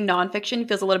like reading nonfiction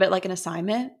feels a little bit like an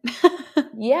assignment.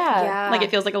 Yeah. Like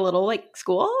it feels like a little like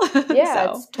school. Yeah,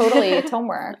 So. it's totally it's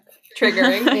homework.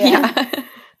 Triggering. Yeah.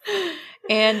 Yeah.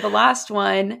 And the last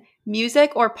one,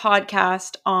 music or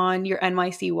podcast on your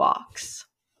NYC walks?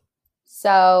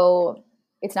 So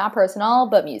it's not personal,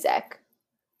 but music.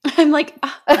 I'm like,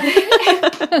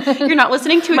 you're not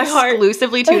listening to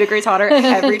exclusively 2 Degrees Hotter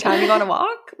every time you go on a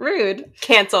walk? Rude.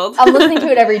 Canceled. I'm listening to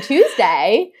it every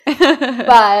Tuesday,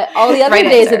 but all the other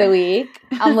days of the week,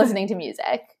 I'm listening to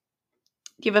music.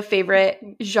 Do you have a favorite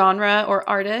genre or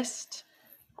artist?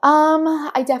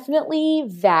 I definitely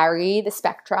vary the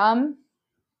spectrum.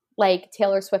 Like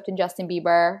Taylor Swift and Justin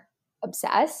Bieber,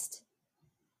 obsessed.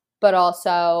 But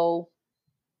also,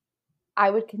 I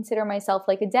would consider myself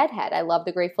like a Deadhead. I love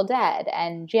the Grateful Dead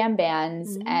and jam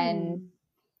bands and,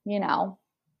 you know,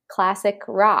 classic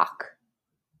rock.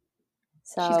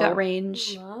 So she's got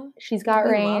range. She's got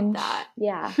range. Love that.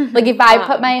 Yeah. Like if I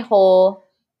put my whole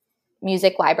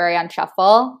music library on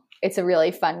shuffle, it's a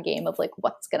really fun game of like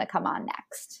what's going to come on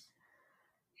next.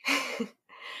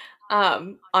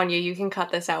 Anya, you can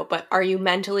cut this out, but are you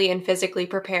mentally and physically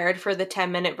prepared for the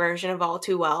 10-minute version of All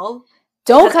Too Well?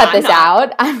 Don't cut this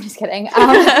out. I'm just kidding. Like,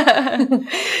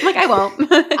 I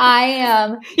won't. I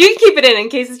am. You can keep it in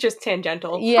case it's just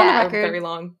tangential. Yeah. Or very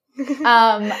long.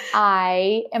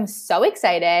 I am so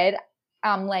excited.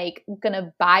 I'm like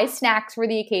gonna buy snacks for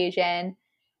the occasion.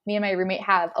 Me and my roommate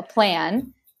have a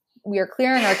plan. We are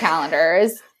clearing our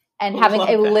calendars and having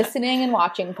a listening and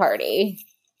watching party.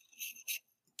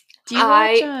 Do you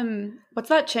watch what's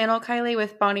that channel, Kylie,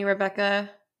 with Bonnie Rebecca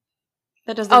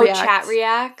that does the reacts? Chat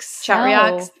Reacts. Chat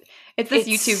Reacts. It's this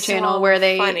YouTube channel where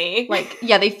they funny.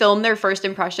 they film their first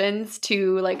impressions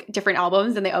to like different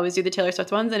albums, and they always do the Taylor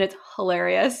Swift ones, and it's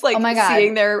hilarious. Like, oh my God.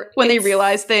 Seeing when they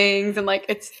realize things, and like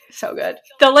it's so good.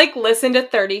 They'll like listen to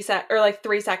 3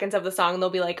 seconds of the song, and they'll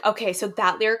be like, okay, so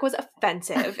that lyric was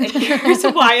offensive, and here's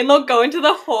why, and they'll go into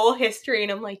the whole history,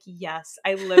 and I'm like, yes,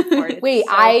 I live for it. It's Wait,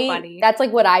 so funny. That's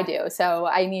like what I do, so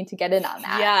I need to get in on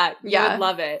that. Yeah, you would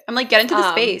love it. I'm like, get into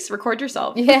the space, record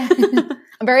yourself. Yeah.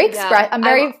 I'm very I'm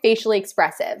very facially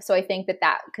expressive, so I think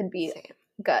that could be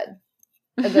good.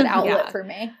 A good outlet for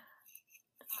me.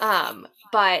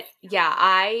 But yeah,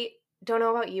 I don't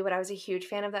know about you, but I was a huge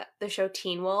fan of the show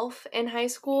Teen Wolf in high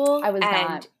school. I was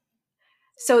not.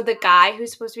 So the guy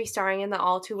who's supposed to be starring in the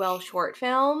All Too Well short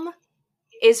film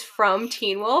is from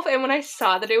Teen Wolf, and when I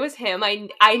saw that it was him,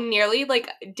 I nearly like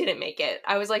didn't make it.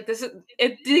 I was like,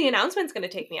 the announcement's gonna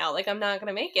take me out. Like, I'm not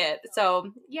gonna make it.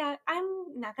 So yeah, I'm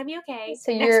not gonna be okay.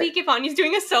 So next week, if Anya's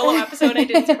doing a solo episode, I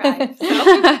didn't survive.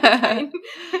 So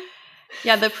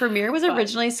Yeah, the premiere was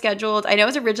originally scheduled. I know it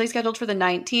was originally scheduled for the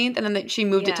 19th, and then she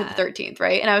moved it to the 13th,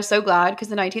 right? And I was so glad because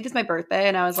the 19th is my birthday,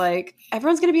 and I was like,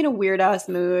 everyone's gonna be in a weird ass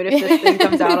mood if this thing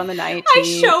comes out on the 19th. I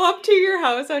show up to your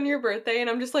house on your birthday, and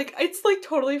I'm just like, it's like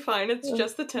totally fine. It's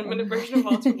just the 10-minute version of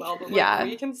All Too Well, but like,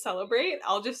 we can celebrate.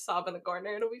 I'll just sob in the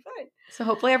corner. It'll be fine. So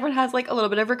hopefully everyone has like a little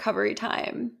bit of recovery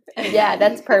time. Yeah,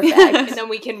 that's perfect. And then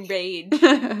we can rage.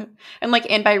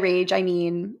 And by rage, I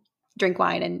mean drink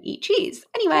wine and eat cheese.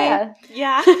 Anyway.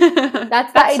 Yeah.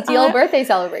 That's the ideal birthday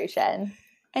celebration.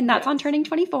 And that's on turning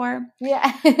 24.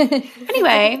 Yeah.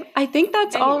 Anyway, I think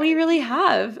that's all we really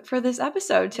have for this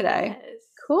episode today. Yes.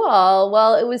 Cool.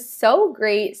 Well, it was so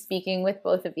great speaking with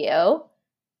both of you.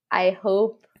 I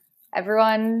hope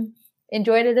everyone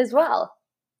enjoyed it as well.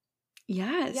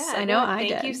 Yes. Yeah, I know I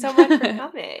did. Thank you so much for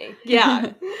coming.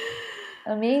 Yeah.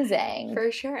 Amazing.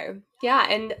 For sure. Yeah,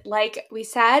 and like we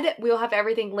said, we'll have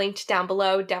everything linked down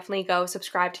below. Definitely go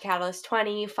subscribe to Catalyst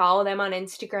 20, follow them on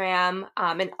Instagram,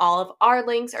 and all of our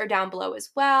links are down below as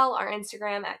well. Our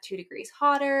Instagram at 2 Degrees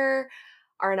Hotter,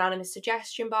 our anonymous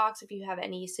suggestion box if you have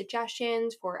any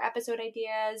suggestions for episode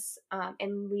ideas,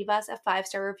 and leave us a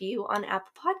 5-star review on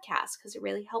Apple Podcasts because it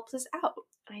really helps us out.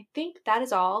 And I think that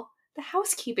is all the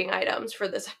housekeeping items for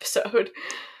this episode.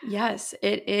 Yes,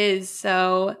 it is.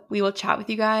 So we will chat with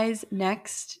you guys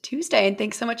next Tuesday. And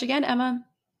thanks so much again, Emma.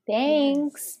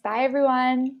 Thanks. Bye,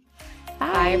 everyone.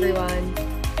 Bye, Bye everyone.